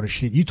cops a lot of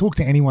shit. You talk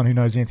to anyone who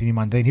knows Anthony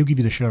Mundine, he'll give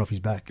you the shirt off his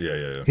back.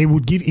 Yeah. He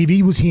would give, if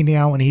he was here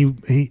now and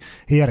he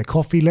had a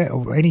coffee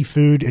or any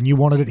food and you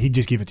wanted it, he'd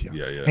just give it to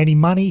you. Yeah. Any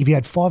money, if he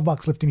had $5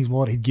 left in his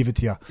wallet, he'd give it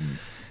to you.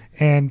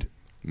 And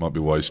might be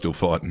why he's still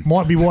fighting.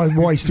 Might be why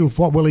he's still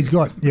fighting. Well, he's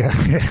got,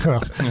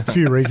 well, a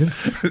few reasons.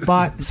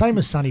 But same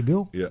as Sonny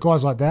Bill,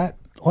 guys like that.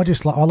 I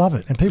love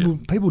it. And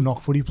people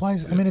knock footy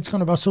players. I mean, it's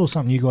I saw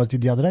something you guys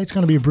did the other day. It's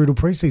going to be a brutal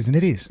preseason.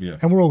 It is. Yeah.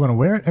 And we're all going to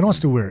wear it. And I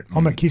still wear it.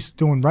 I'm at KISS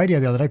doing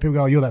radio the other day. People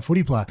go, oh, you're that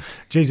footy player.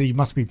 Geez, you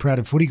must be proud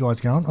of footy guys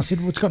going. I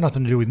said, well, it's got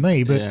nothing to do with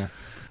me. But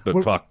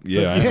fuck, but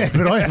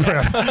I am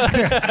proud.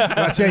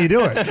 That's how you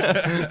do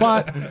it.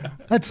 But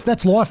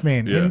that's life,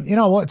 man. Yeah. And you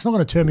know what? It's not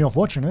going to turn me off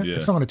watching it. Yeah.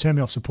 It's not going to turn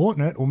me off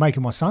supporting it or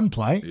making my son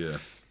play. Yeah.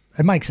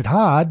 It makes it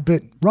hard.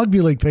 But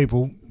rugby league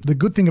people, the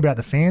good thing about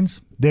the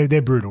fans,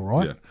 they're brutal,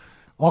 right? Yeah.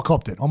 I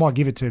copped it. I might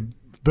give it to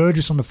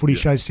Burgess on the footy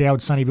show, Soward,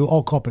 Sunnyville.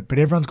 I'll cop it. But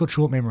everyone's got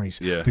short memories.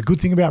 Yeah. The good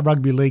thing about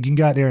rugby league, you can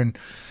go out there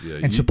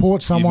and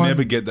support someone. You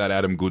never get that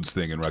Adam Goods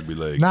thing in rugby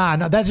league. Nah,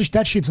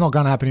 that shit's not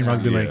going to happen in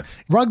rugby league.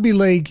 Rugby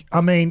league,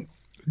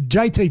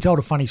 JT told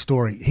a funny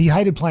story. He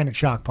hated playing at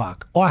Shark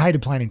Park. I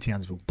hated playing in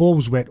Townsville. Ball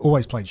was wet,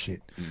 always played shit.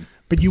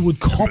 But you would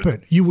cop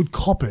it. You would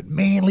cop it.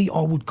 Manly,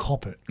 I would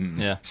cop it.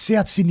 Yeah.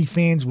 South Sydney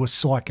fans were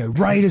psycho.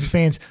 Raiders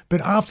fans.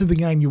 But after the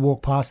game, you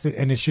walk past it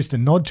and it's just a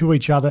nod to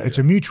each other. It's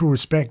a mutual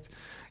respect.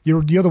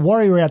 You're the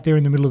warrior out there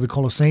in the middle of the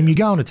Coliseum. You're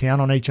going to town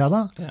on each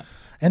other. Yeah.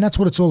 And that's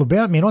what it's all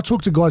about, man. I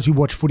talk to guys who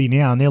watch footy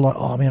now and they're like,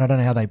 oh, man, I don't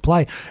know how they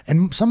play.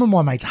 And some of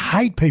my mates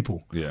hate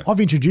people. Yeah.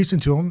 I've introduced them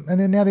to them and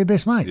then now they're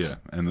best mates. Yeah,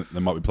 and they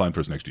might be playing for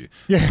us next year.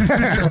 Yeah.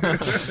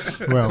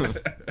 Well,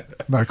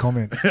 no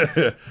comment.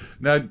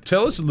 Now,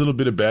 tell us a little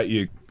bit about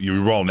your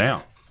role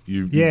now.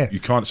 You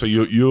can't. So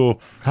you're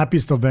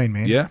happiest I've been,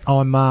 man. Yeah.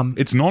 I'm.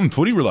 It's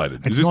non-footy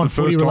related. It's Is this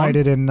non-footy the first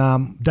related, time?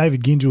 and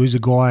David Gingell, who's a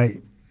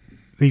guy.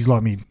 He's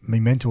like me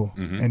mentor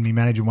and me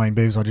manager, Wayne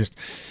Beavers. I just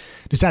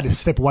had to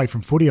step away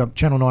from footy.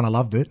 Channel 9, I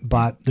loved it,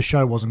 but the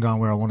show wasn't going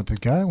where I wanted to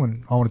go,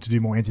 and I wanted to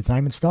do more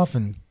entertainment stuff,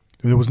 and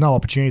there was no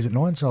opportunities at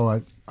 9, so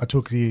I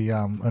took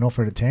an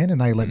offer at 10, and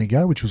they let me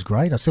go, which was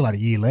great. I still had a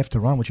year left to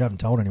run, which I haven't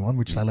told anyone,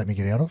 which they let me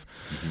get out of.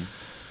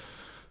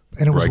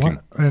 And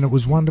it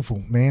was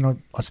wonderful,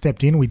 man. I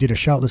stepped in. We did a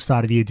show at the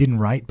start of the year. Didn't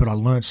rate, but I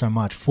learned so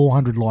much.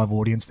 400 live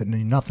audience that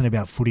knew nothing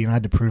about footy, and I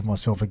had to prove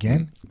myself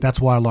again.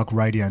 That's why I like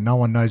radio. No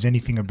one knows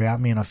anything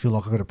about me, and I feel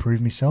like I've got to prove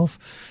myself.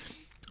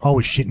 I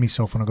was shitting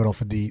myself when I got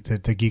offered the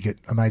gig at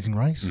Amazing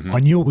Race. I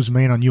knew it was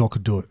me, and I knew I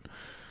could do it.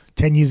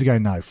 10 years ago,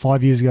 no.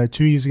 5 years ago,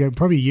 2 years ago,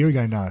 probably a year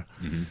ago, no.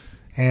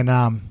 And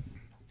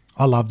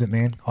I loved it,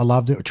 man. I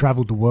loved it. I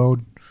travelled the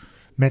world.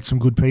 Met some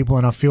good people,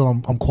 and I feel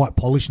I'm quite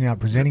polished now at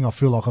presenting. I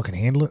feel like I can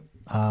handle it,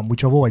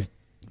 which I've always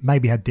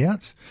maybe had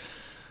doubts.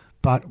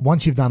 But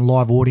once you've done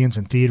live audience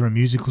and theatre and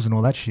musicals and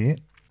all that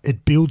shit,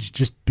 it builds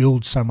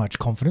so much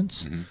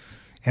confidence.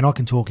 And I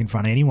can talk in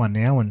front of anyone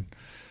now, and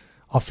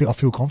I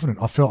feel confident.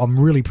 I'm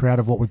really proud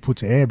of what we've put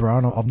to air, bro,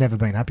 and I've never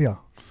been happier.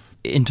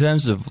 In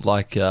terms of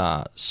like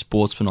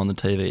sportsmen on the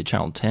TV at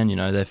Channel 10,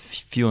 they're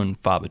few and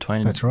far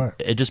between. That's right.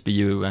 It'd just be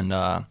you and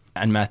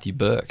Matthew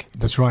Burke.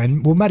 That's right.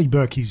 And Matty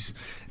Burke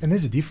and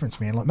there's a difference,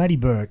 man. Like Matty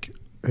Burke,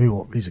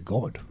 who is a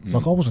god.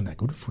 Like I wasn't that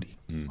good at footy.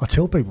 I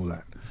tell people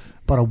that,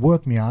 but I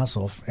worked my ass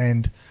off,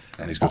 and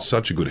he's got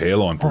such a good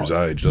hairline for his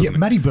age, doesn't he?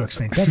 Matty Burke's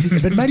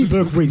fantastic, but Matty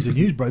Burke reads the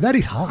news, bro. That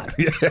is hard.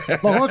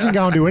 Like I can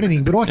go and do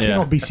anything, but I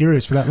cannot be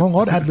serious for that long.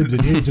 I'd ad-lib the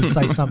news and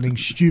say something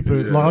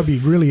stupid, like I'd be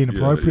really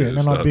inappropriate,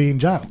 and I'd be in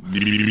jail.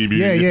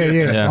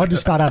 Yeah. I'd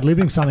just start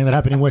ad-libbing something that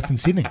happened in Western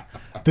Sydney.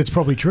 That's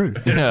probably true.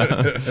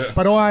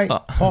 But I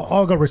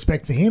got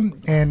respect for him,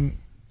 and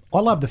I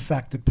love the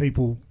fact that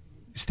people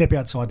step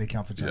outside their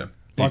comfort zone. Yeah.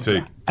 Like,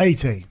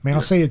 E.T. Man,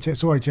 I see it.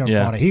 It's already on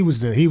Friday. He was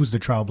the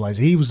trailblazer.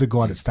 He was the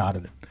guy that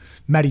started it.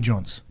 Matty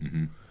Johns.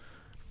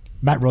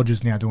 Matt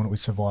Rogers now doing it with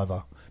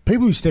Survivor.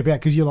 People who step out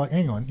because you're like,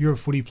 hang on, you're a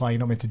footy player, you're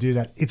not meant to do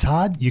that. It's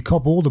hard. You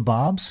cop all the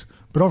barbs,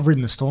 but I've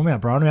ridden the storm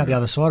out, bro. I'm out the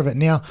other side of it.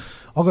 Now,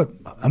 I've got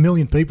 1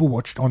 million people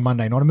watched on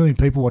Monday night. 1 million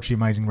people watched The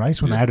Amazing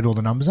Race when they added all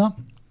the numbers up.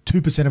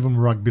 2% of them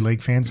were rugby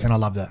league fans, and I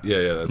love that.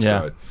 Yeah, that's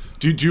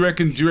great. Do you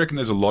reckon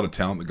there's a lot of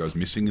talent that goes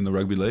missing in the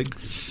rugby league?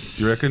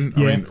 Do you reckon?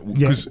 Yeah. I mean,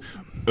 because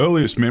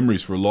earliest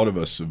memories for a lot of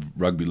us of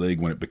rugby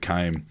league when it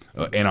became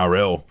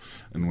NRL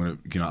and when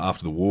it,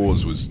 after the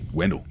wars was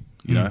Wendell.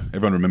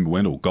 Everyone remember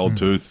Wendell, Gold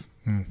Tooth,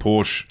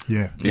 Porsche.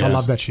 Yeah, Yes. I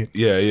love that shit.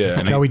 Yeah.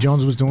 And Joey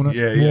Johns was doing it.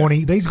 Yeah.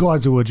 Warney. These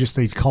guys who are just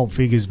these cult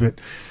figures,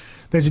 but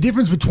there's a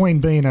difference between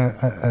being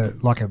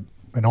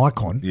an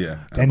icon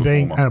and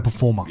being a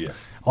performer. Yeah.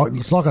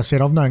 Like I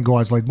said, I've known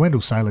guys like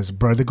Wendell Sailors,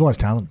 bro. The guy's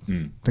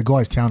talented. The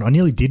guy's talented. I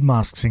nearly did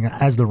Masked Singer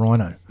as the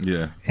Rhino.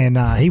 Yeah. And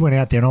he went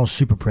out there, and I was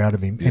super proud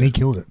of him, and he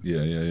killed it.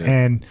 Yeah.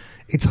 And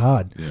it's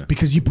hard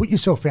because you put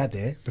yourself out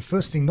there. The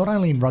first thing, not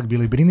only in rugby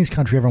league, but in this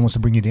country, everyone wants to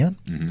bring you down.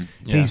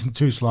 He's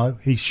too slow.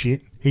 He's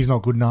shit. He's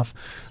not good enough.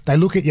 They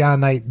look at you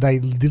and they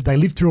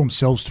live through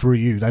themselves through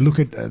you. They look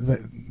at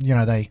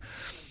they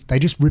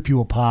just rip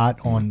you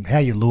apart on how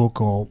you look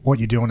or what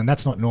you're doing, and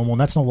that's not normal. And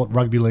that's not what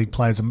rugby league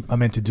players are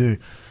meant to do.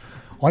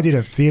 I did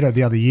a theatre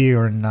the other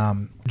year,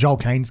 and Joel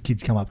Kane's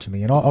kids come up to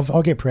me, and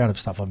I get proud of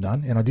stuff I've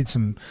done. And I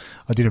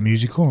did a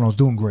musical, and I was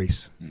doing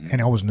Grease, and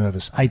I was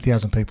nervous.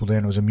 8,000 people there,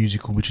 and it was a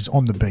musical, which is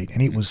on the beat,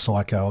 and it was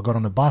psycho. I got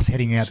on the bus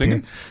heading out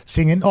there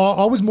singing.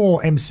 I was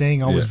more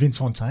emceeing. I was Vince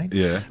Fontaine.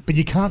 Yeah. But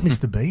you can't miss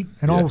the beat,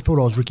 and I thought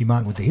I was Ricky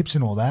Martin with the hips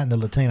and all that, and the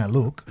Latino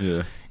look.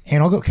 Yeah.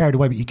 And I got carried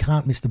away, but you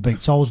can't miss the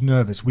beat. So I was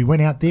nervous. We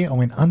went out there. I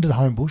went under the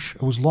home bush.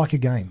 It was like a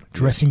game.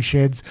 Dressing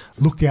sheds.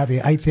 Looked out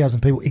there.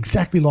 8,000 people.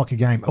 Exactly like a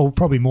game. Oh,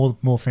 probably more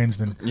fans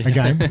than a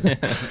game.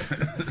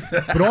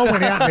 But I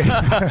went out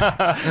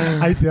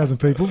there. 8,000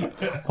 people.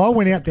 I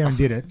went out there and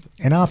did it.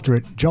 And after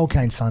it, Joel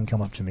Kane's son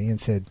come up to me and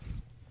said,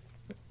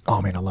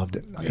 "Oh, man, I loved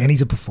it." And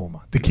he's a performer.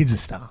 The kid's a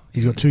star.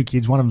 He's got 2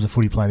 kids. One of them's a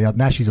footy player. The other,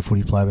 Nash is a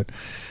footy player.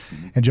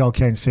 And Joel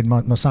Kane said,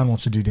 my son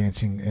wants to do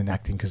dancing and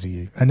acting because of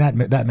you. And that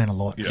meant a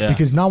lot. Yeah.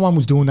 Because no one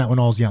was doing that when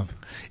I was young.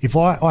 If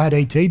I had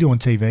E.T. doing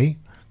TV,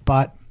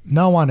 but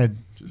no one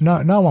was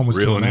Reeling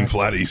doing that. in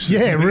flatties.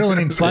 Yeah, reeling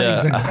in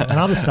flatties and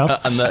other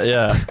stuff. And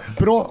that,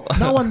 But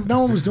no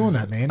one was doing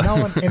that, man.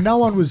 No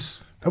one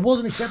was. It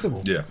wasn't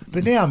acceptable. Yeah.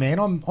 But now, man,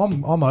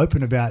 I'm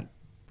open about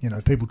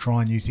people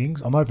trying new things.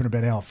 I'm open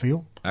about how I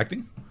feel.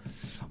 Acting?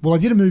 Well, I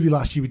did a movie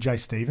last year with Jay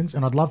Stevens,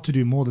 and I'd love to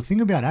do more. The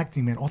thing about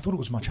acting, man, I thought it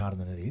was much harder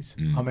than it is.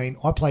 I mean,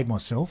 I played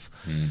myself,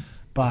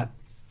 but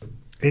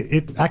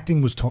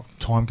acting was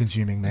time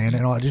consuming, man,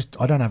 and I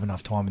don't have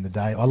enough time in the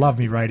day. I love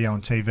me radio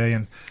and TV,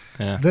 and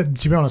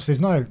to be honest,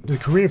 the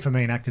career for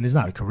me in acting. There's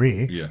no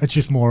career. Yeah. It's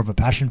just more of a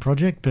passion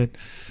project. But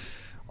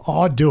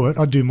I'd do it.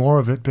 I'd do more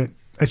of it. But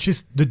it's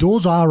just the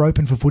doors are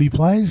open for footy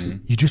players.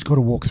 You just got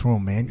to walk through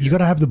them, man. You got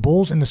to have the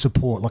balls and the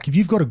support. Like if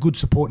you've got a good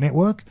support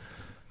network,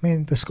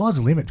 man, the sky's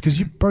the limit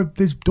because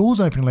there's doors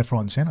open left,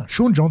 right, and centre.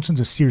 Sean Johnson's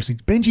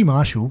Benji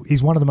Marshall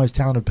is one of the most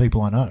talented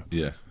people I know.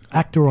 Yeah.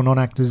 Actor or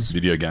non-actors.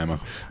 Video gamer.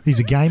 He's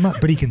a gamer,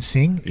 but he can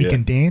sing, he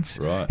can dance,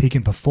 he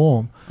can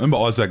perform. I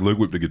remember Isaac Luke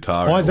whipped the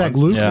guitar. Isaac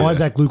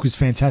Luke was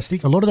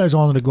fantastic. A lot of those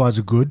Islander guys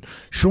are good.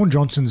 Sean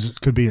Johnson's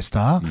could be a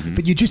star,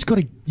 but you just got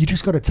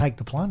to take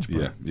the plunge,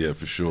 bro. Yeah,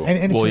 for sure.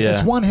 And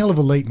it's one hell of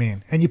a leap,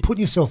 man. And you're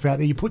putting yourself out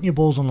there, you're putting your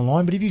balls on the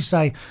line. But if you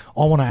say,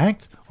 I want to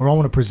act, or I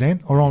want to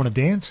present, or I want to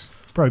dance,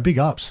 bro, big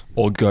ups.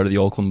 or go to the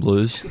Auckland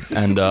Blues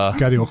and Go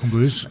to the Auckland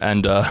Blues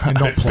and and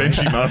not play.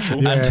 Benji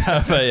Marshall.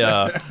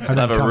 and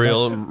have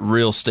a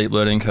real steep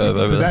learning curve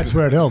over But there. that's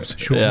where it helps.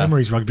 Short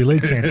memories, rugby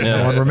league fans.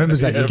 No one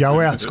remembers that. You go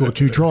out, score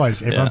 2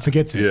 tries. Everyone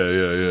forgets it.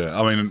 Yeah.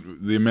 I mean,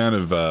 the amount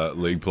of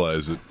league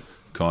players that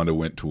kind of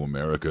went to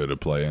America to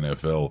play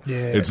NFL. Yeah.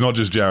 It's not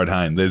just Jared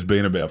Hayne. There's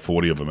been about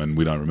 40 of them, and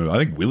we don't remember. I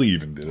think Willie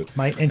even did it.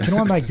 Mate, and can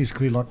I make this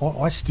clear? Like,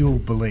 I still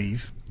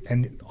believe,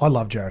 and I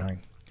love Jared Hayne,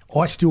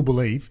 I still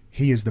believe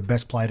he is the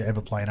best player to ever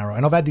play in NRL.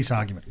 And I've had this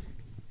argument.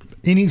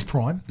 In his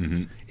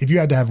prime, if you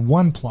had to have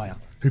one player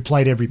who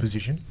played every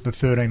position, the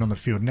 13 on the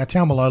field. Now,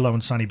 Taumalolo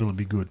and Sonny Bill would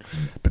be good.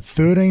 But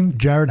 13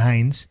 Jared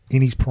Haynes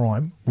in his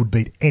prime would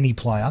beat any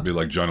player. It'd be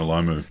like Jonah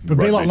Lomu. But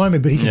be like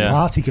Lomu, but he can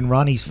pass, he can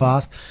run, he's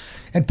fast.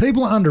 And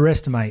people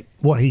underestimate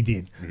what he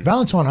did.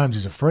 Valentine Holmes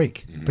is a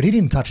freak, but he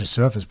didn't touch the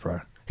surface,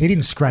 bro. He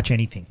didn't scratch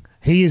anything.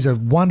 He is a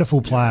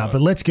wonderful player,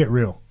 but let's get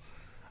real.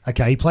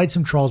 Okay, he played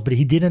some trials, but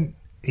he didn't.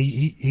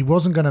 He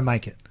wasn't going to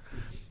make it.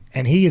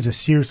 And he is a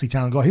seriously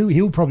talented guy.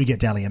 He'll probably get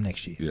Dally M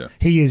next year. Yeah.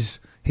 He is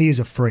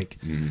a freak.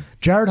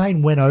 Jared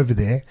Hayne went over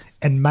there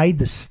and made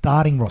the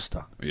starting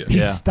roster. Yeah.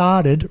 He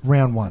started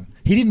round 1.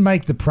 He didn't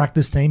make the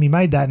practice team. He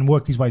made that and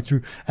worked his way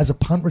through as a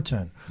punt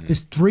return.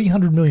 There's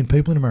 300 million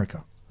people in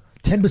America.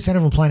 10%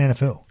 of them playing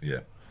NFL.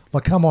 Yeah.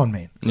 Like, come on,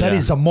 man. That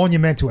is a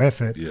monumental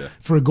effort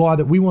for a guy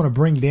that we want to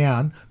bring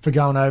down for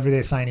going over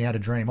there saying he had a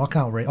dream. I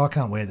can't wear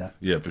that.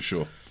 Yeah, for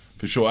sure.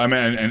 For sure. I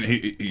mean, and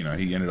he,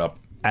 he ended up.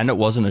 And it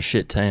wasn't a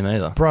shit team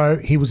either. Bro,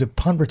 he was a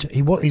punt return.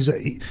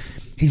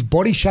 His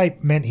body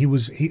shape meant he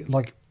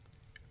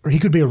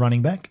could be a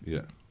running back.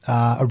 Yeah.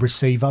 a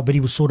receiver, but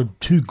he was sort of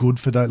too good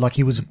for those. Like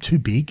he was too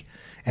big,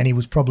 and he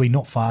was probably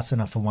not fast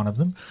enough for one of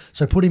them.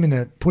 So put him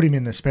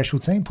in the special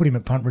team, put him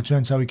at punt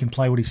return so he can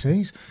play what he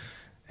sees.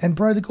 And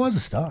bro, the guy's a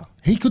star.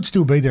 He could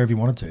still be there if he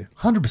wanted to,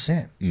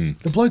 100%.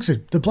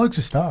 The bloke's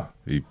a star.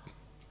 He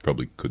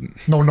probably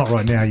couldn't. No, not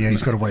right now. Yeah,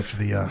 he's got to wait for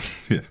the.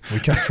 We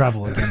can't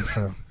travel again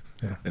for.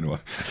 Anyway,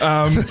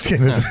 let's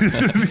get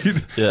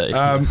moving.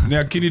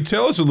 now, can you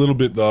tell us a little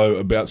bit though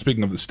about,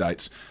 speaking of the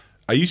States,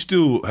 are you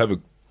still have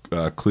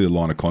a clear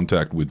line of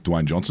contact with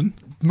Dwayne Johnson?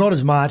 Not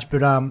as much,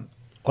 but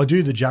I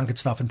do the junket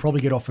stuff and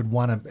probably get offered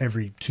one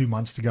every 2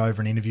 months to go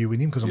over an interview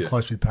with him because I'm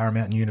close with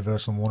Paramount and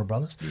Universal and Warner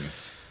Brothers. Yeah.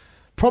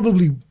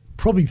 Probably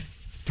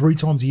 3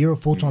 times a year or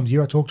 4 times a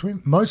year I talk to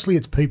him. Mostly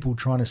it's people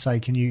trying to say,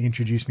 can you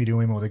introduce me to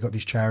him, or they got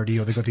this charity,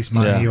 or they got this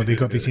money, or they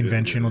got this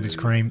invention, or this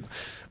cream.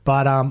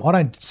 But I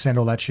don't send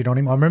all that shit on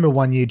him. I remember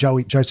one year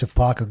Joseph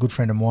Parker, a good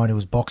friend of mine who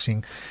was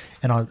boxing,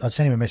 and I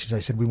sent him a message.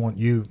 They said, we want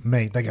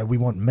they go, we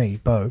want me,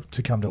 Beau,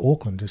 to come to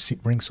Auckland to sit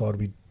ringside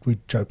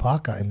with Joe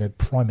Parker and the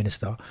Prime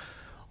Minister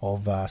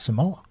of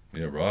Samoa.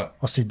 Yeah, right.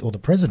 I said, or the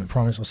President,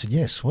 Prime Minister. I said,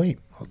 yeah, sweet.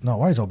 No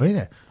worries, I'll be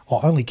there.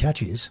 Our only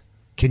catch is,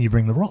 can you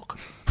bring the Rock?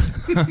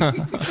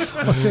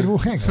 I said, well,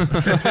 hang on.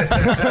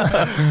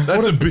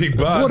 That's a big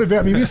bar. What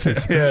about me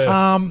missus?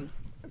 Yeah.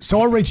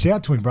 So I reached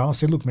out to him, bro. I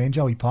said, look, man,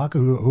 Joey Parker,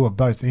 who are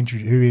both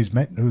who's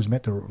met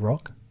the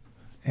Rock,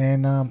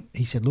 and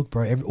he said, look,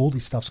 bro, all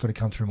this stuff's got to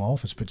come through my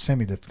office, but send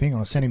me the thing.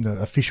 And I sent him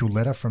the official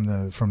letter from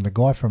the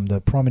guy, from the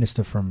Prime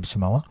Minister from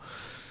Samoa.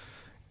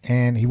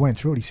 And he went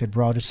through it. He said,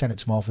 bro, I just sent it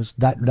to my office.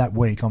 That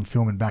week, I'm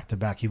filming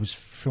back-to-back. He was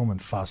filming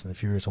Fast and the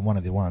Furious on one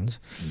of the ones.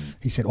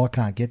 He said, I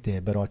can't get there,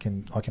 but I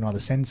can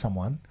either send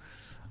someone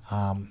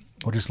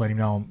or just let him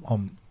know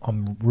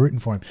I'm rooting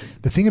for him.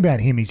 The thing about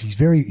him is he's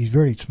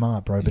very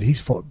smart, bro, but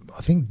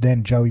I think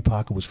then Joey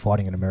Parker was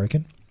fighting an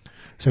American.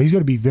 So he's got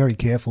to be very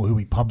careful who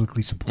he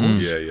publicly supports.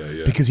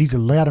 Yeah. Because he's a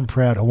loud and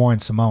proud Hawaiian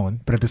Samoan,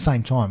 but at the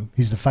same time,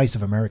 he's the face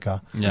of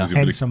America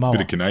and Samoa. A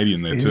bit of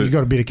Canadian there too. He's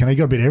got a bit of Canadian, he's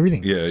got a bit of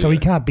everything. So he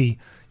can't be,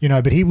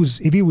 but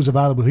if he was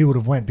available, he would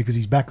have went, because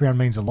his background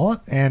means a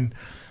lot. And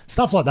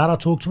stuff like that, I'll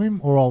talk to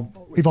him, or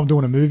if I'm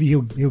doing a movie,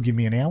 he'll give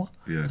me an hour.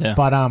 Yeah.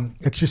 But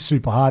it's just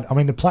super hard. I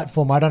mean, the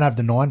platform, I don't have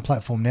the 9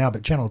 platform now,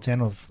 but Channel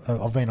 10,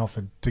 I've been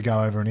offered to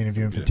go over and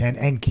interview him for 10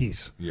 and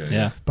Kiss.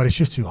 Yeah. But it's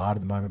just too hard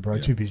at the moment, bro.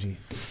 Too busy.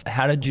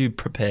 How did you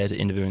prepare to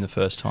interview him the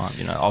first time?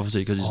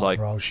 Obviously, because it's bro,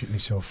 I was shitting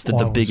myself.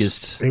 The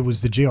biggest. It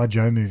was the G.I.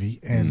 Joe movie,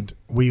 and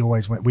we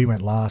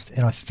went last,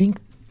 and I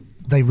think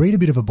they read a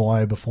bit of a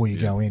bio before you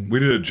go in. We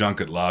did a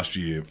junket last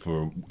year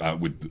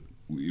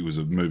it was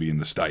a movie in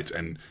the States,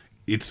 and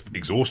it's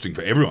exhausting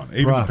for everyone,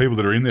 even the people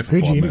that are in there for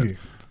 5 minutes. Who'd you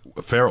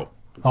interview? Farrell.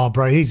 Oh,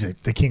 bro, he's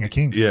the king of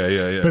kings.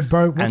 Yeah. But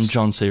bro, and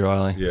John C.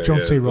 Reilly.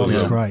 John C.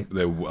 Reilly's great.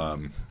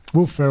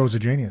 Will Ferrell's a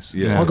genius.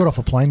 Yeah. I got off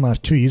a plane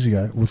 2 years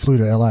ago. We flew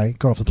to LA,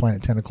 got off the plane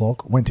at 10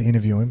 o'clock, went to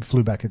interview him,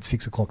 flew back at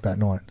 6 o'clock that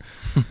night,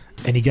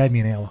 and he gave me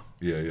an hour.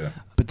 Yeah.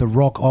 But The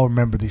Rock, I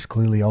remember this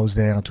clearly. I was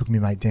there, and I took my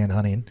mate Dan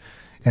Hunt in,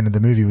 and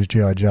the movie was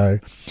G.I. Joe,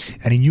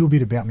 and he knew a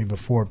bit about me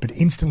before, but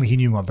instantly he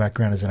knew my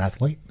background as an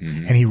athlete,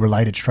 and he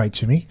related straight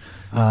to me.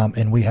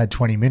 And we had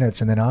 20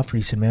 minutes, and then after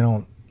he said,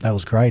 man, that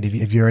was great.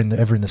 If you're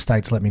ever in the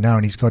States, let me know.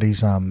 And he's got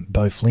his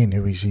Beau Flynn,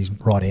 who is his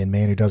right-hand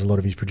man, who does a lot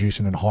of his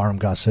producing, and Hiram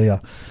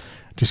Garcia.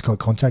 Just got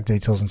contact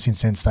details, and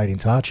since then stayed in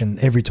touch. And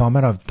every time,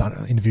 man, I've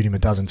interviewed him a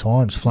dozen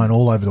times, flown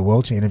all over the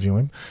world to interview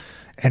him.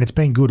 And it's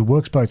been good. It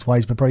works both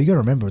ways. But, bro, you got to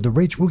remember, the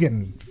reach, we're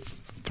getting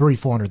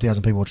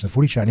 300,000-400,000 people watching the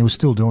footy show, and he was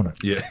still doing it.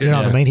 Yeah. You know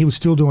what I mean? He was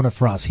still doing it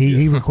for us.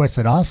 He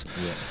requested us.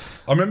 Yeah.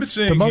 I remember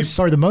seeing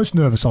the most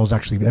nervous I was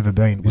actually ever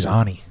been was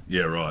Arnie.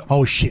 Yeah, right. I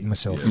was shitting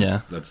myself. Yeah.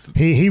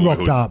 He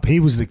rocked up. He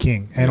was the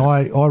king. And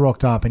I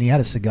rocked up, and he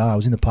had a cigar. I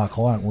was in the Park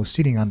Hyatt, and we were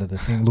sitting under the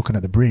thing looking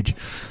at the bridge.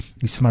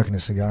 He's smoking a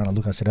cigar,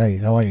 and I said, hey,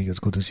 how are you? He goes,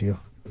 good to see you.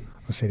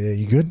 I said, yeah,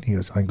 you good? He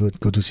goes, I'm good.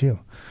 Good to see you.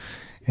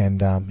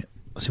 And I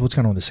said, what's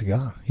going on with the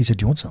cigar? He said,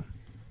 do you want some?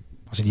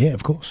 I said, yeah,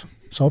 of course.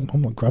 So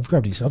I've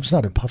grabbed his. I've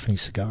started puffing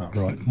his cigar.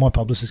 Right, my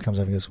publicist comes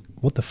over and goes,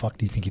 "What the fuck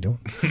do you think you're doing?"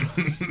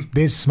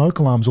 There's smoke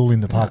alarms all in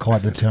the Park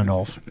Hyatt they've turned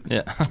off.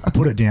 Yeah, I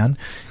put it down.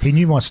 He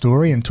knew my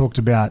story and talked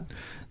about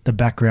the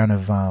background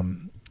of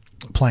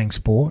playing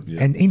sport,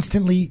 and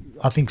instantly,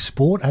 I think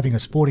having a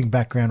sporting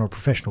background or a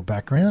professional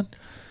background,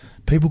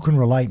 people can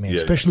relate, man.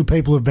 Especially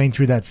people who've been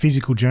through that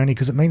physical journey,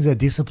 because it means they're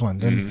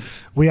disciplined, and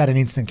we had an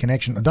instant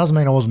connection. It doesn't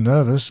mean I wasn't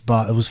nervous,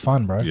 but it was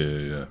fun, bro.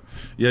 Yeah.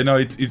 No,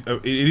 it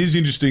is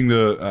interesting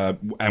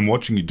and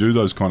watching you do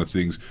those kind of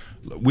things.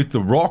 With The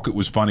Rock, it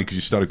was funny because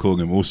you started calling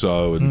him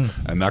Uso and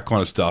that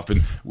kind of stuff.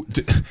 And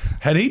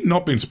had he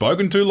not been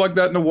spoken to like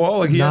that in a while?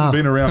 Like he hadn't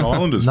been around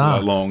Islanders for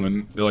that long,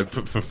 and like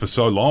for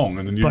so long,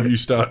 and then you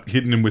start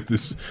hitting him with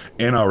this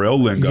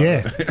NRL lingo.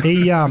 Yeah,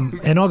 he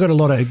and I got a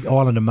lot of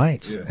Islander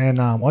mates, and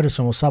I just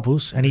said, "What's up,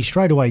 Us?" And he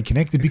straight away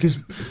connected,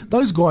 because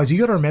those guys, you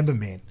got to remember,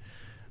 man,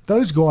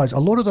 those guys, a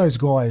lot of those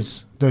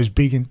guys, those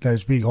big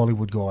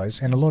Hollywood guys,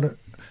 and a lot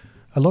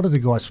of the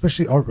guys,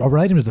 especially I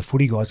rate them as the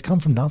footy guys, come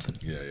from nothing.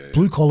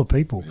 Blue collar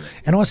people,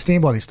 and I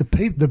stand by this.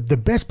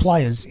 The best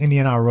players in the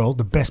NRL,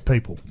 the best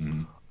people,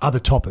 are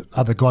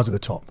the guys at the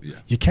top. Yeah.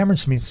 Your Cameron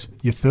Smiths,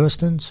 your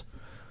Thurstons,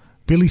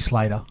 Billy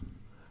Slater,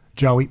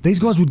 Joey. These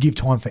guys would give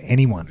time for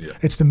anyone. Yeah.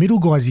 It's the middle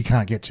guys you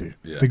can't get to.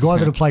 Yeah. The guys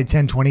that have played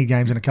 10, 20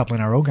 games and a couple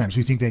of NRL games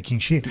who think they're king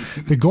shit.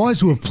 The guys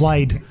who have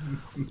played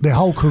their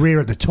whole career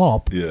at the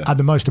top are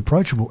the most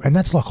approachable, and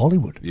that's like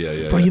Hollywood.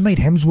 Bro, you meet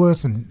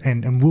Hemsworth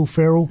and Will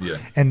Ferrell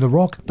and The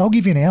Rock, they'll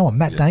give you an hour.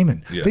 Matt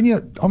Damon. Yeah.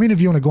 Then I'm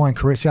interviewing a guy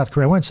in South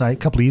Korea. I won't say, a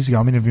couple of years ago,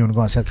 I'm interviewing a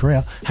guy in South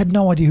Korea. Had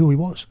no idea who he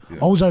was.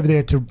 I was over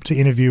there to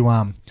interview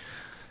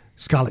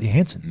Scarlett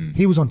Johansson.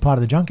 He was on part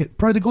of the junket.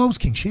 Bro, the guy was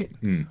king shit.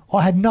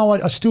 I had no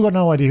idea. I still got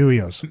no idea who he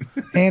was.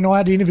 And I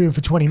had to interview him for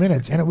 20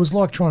 minutes, and it was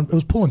like it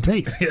was pulling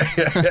teeth.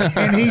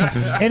 and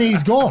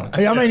he's gone.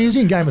 I mean, he's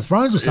in Game of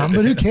Thrones or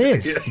something, but who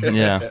cares?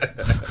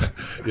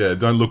 Yeah,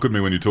 don't look at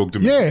me when you talk to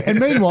me. Yeah, and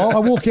meanwhile, I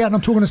walk out and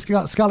I'm talking to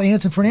Scarlett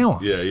Johansson for an hour.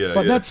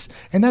 But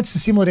that's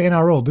similar to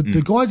NRL.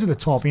 The guys at the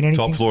top in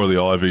anything. Top floor of the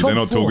Ivy, they're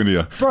not talking to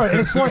you. Bro, and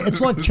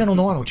it's like Channel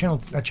 9 or Channel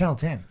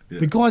 10.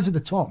 The guys at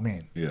the top,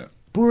 man. Yeah.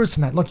 Boris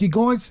and that, like you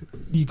guys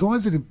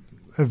that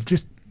have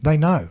just, they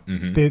know.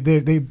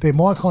 They're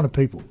my kind of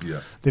people.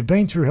 Yeah. They've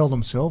been through hell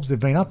themselves. They've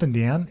been up and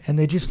down, and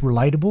they're just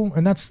relatable.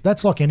 And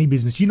that's like any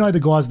business. You know, the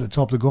guys at the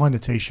top, the guy in the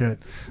t-shirt,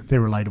 they're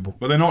relatable.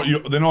 But they're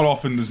not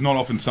often. There's not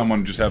often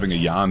someone just having a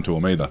yarn to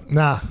them either.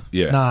 Nah.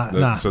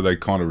 So they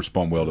kind of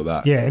respond well to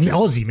that. Yeah, and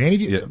Aussie, man.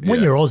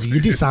 When you're Aussie, you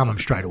disarm them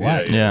straight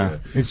away. Yeah.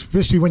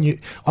 Especially when you.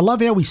 I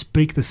love how we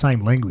speak the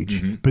same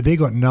language, but they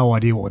got no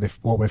idea what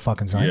we're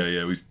fucking saying.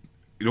 Yeah.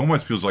 It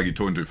almost feels like you're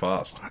talking too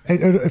fast.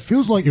 It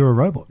feels like you're a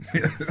robot.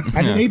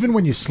 And then even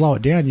when you slow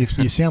it down, you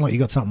sound like you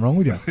got something wrong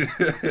with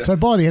you. So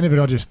by the end of it,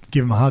 I just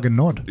give them a hug and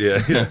nod. Yeah.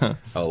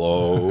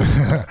 Hello.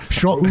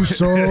 Shot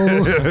Uso.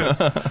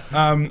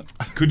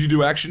 Could you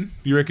do action?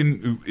 You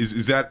reckon?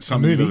 Is that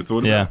something you've ever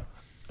thought about?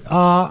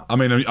 Yeah. I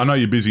mean, I know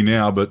you're busy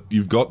now, but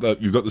you've got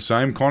the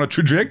same kind of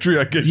trajectory,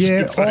 I guess. Yeah.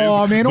 You could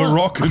say, The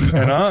Rock and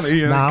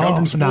Arnie come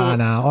from sport.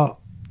 No.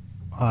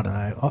 I don't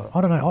know.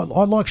 I don't know.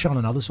 I like showing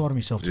another side of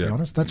myself, to be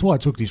honest. That's why I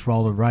took this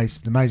role of Race,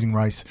 The Amazing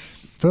Race.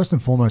 First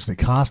and foremost, the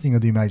casting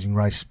of The Amazing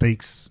Race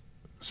speaks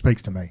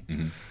to me.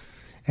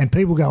 And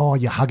people go, oh,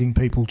 you're hugging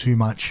people too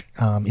much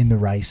in the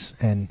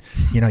race and,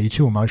 you're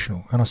too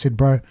emotional. And I said,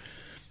 bro,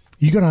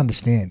 you got to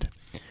understand.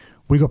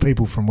 We got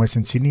people from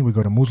Western Sydney. We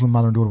got a Muslim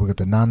mother and daughter. We got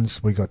the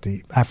nuns. We got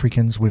the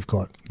Africans. We've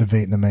got the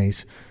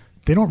Vietnamese.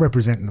 They're not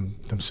representing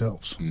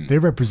themselves. They're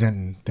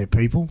representing their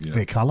people,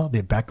 their colour,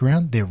 their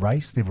background, their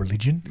race, their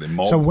religion. Their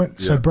mob.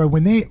 So, bro,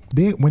 when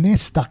they're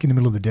stuck in the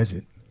middle of the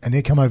desert and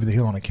they come over the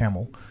hill on a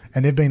camel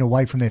and they've been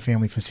away from their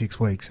family for 6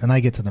 weeks and they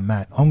get to the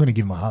mat, I'm going to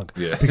give them a hug.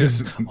 Yeah.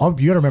 Because you got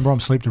to remember, I'm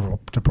sleep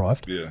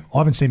deprived. Yeah. I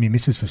haven't seen my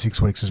missus for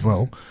 6 weeks as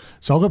well.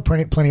 So I've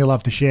got plenty of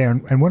love to share.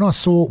 And when I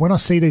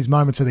see these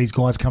moments of these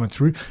guys coming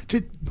through,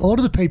 a lot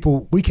of the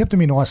people, we kept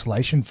them in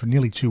isolation for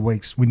nearly 2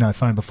 weeks with no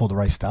phone before the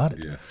race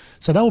started. Yeah.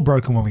 So they were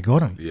broken when we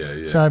got them.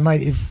 Yeah. So,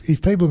 mate,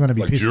 if people are going to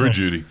be Like pissed jury off,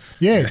 duty.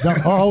 Yeah,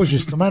 I was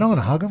just, mate, I'm going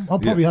to hug them. I'll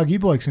probably hug you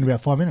blokes in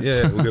about 5 minutes.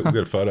 Yeah, we'll get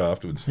a photo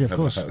afterwards. Yeah, of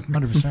course,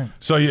 100%.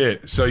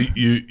 So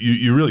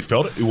you really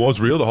felt it. It was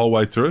real the whole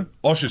way through.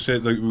 Osher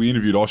said, like, we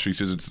interviewed Osher. He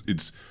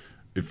says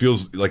it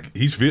feels like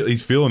he's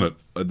feeling it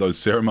at those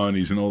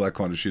ceremonies and all that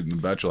kind of shit in The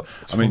Bachelor.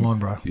 It's full on,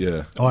 bro.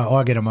 Yeah,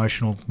 I get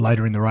emotional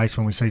later in the race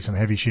when we see some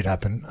heavy shit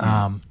happen.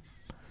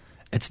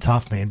 It's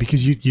tough, man,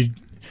 because you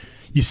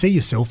see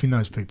yourself in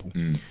those people.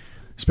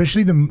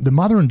 Especially the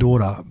mother and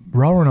daughter,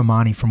 Roa and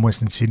Amani from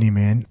Western Sydney,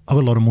 man. I've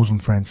got a lot of Muslim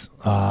friends,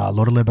 a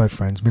lot of Lebo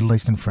friends, Middle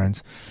Eastern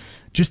friends.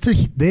 Just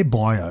their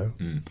bio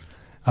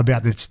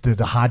about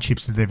the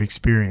hardships that they've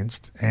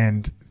experienced,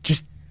 and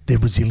just they're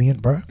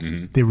resilient, bro.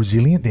 They're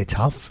resilient, they're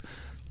tough.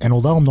 And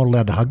although I'm not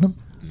allowed to hug them,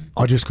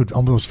 I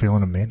was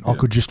feeling them, man. I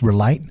could just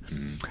relate.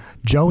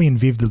 Joey and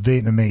Viv, the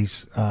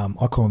Vietnamese,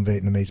 I call them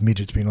Vietnamese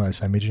midgets, but you know they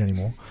say midget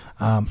anymore.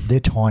 They're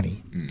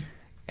tiny.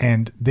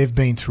 And they've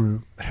been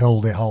through hell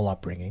their whole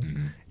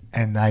upbringing,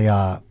 and they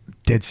are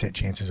dead set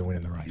chances of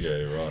winning the race. Yeah,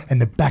 you're right. And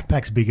the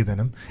backpack's bigger than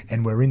them,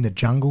 and we're in the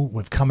jungle.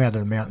 We've come out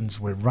of the mountains.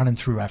 We're running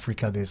through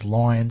Africa. There's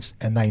lions,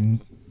 and they,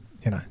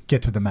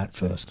 get to the mat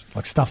first.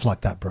 Like stuff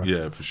like that, bro.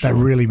 Yeah, for sure. That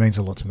really means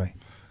a lot to me.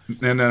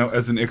 Now,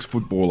 as an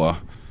ex-footballer,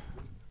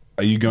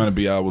 are you going to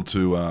be able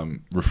to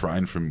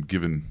refrain from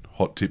giving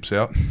hot tips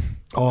out?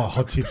 Oh,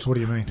 hot tips. What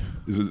do you mean?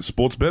 Is it a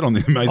sports bet on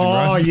The Amazing Race?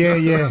 Oh, yeah.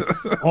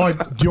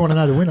 Do you want to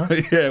know the winner?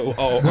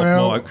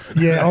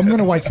 Yeah. I'm going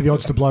to wait for the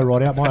odds to blow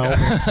right out. My old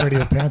man's ready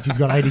to pounce. He's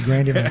got 80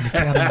 grand in the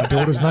account in my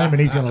daughter's name,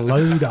 and he's going to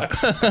load up.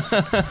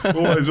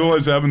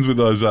 always happens with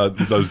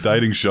those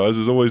dating shows.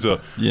 There's always a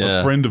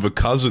friend of a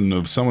cousin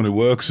of someone who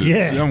works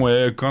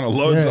somewhere kind of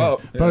loads up.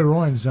 Yeah. Beau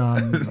Ryan's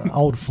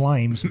old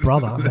flame's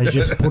brother has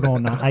just put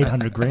on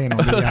 800 grand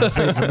on the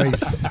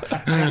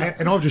Vietnamese,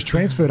 and I've just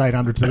transferred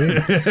 800 to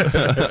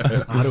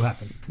him. It'll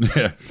happen.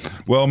 Yeah.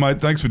 Well,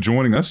 mate, thanks for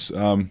joining us.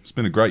 It's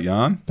been a great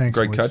yarn. Thanks,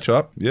 great boys. catch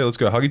up. Yeah, let's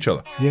go hug each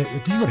other. Yeah, you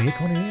got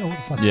aircon in here? What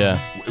the fuck's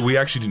Yeah. We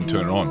actually didn't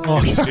turn it on.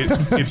 Oh.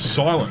 It's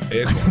silent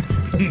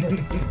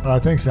aircon. All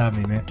right, thanks for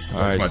having me, man.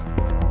 All right. Thanks,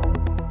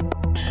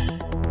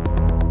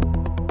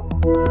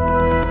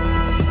 mate.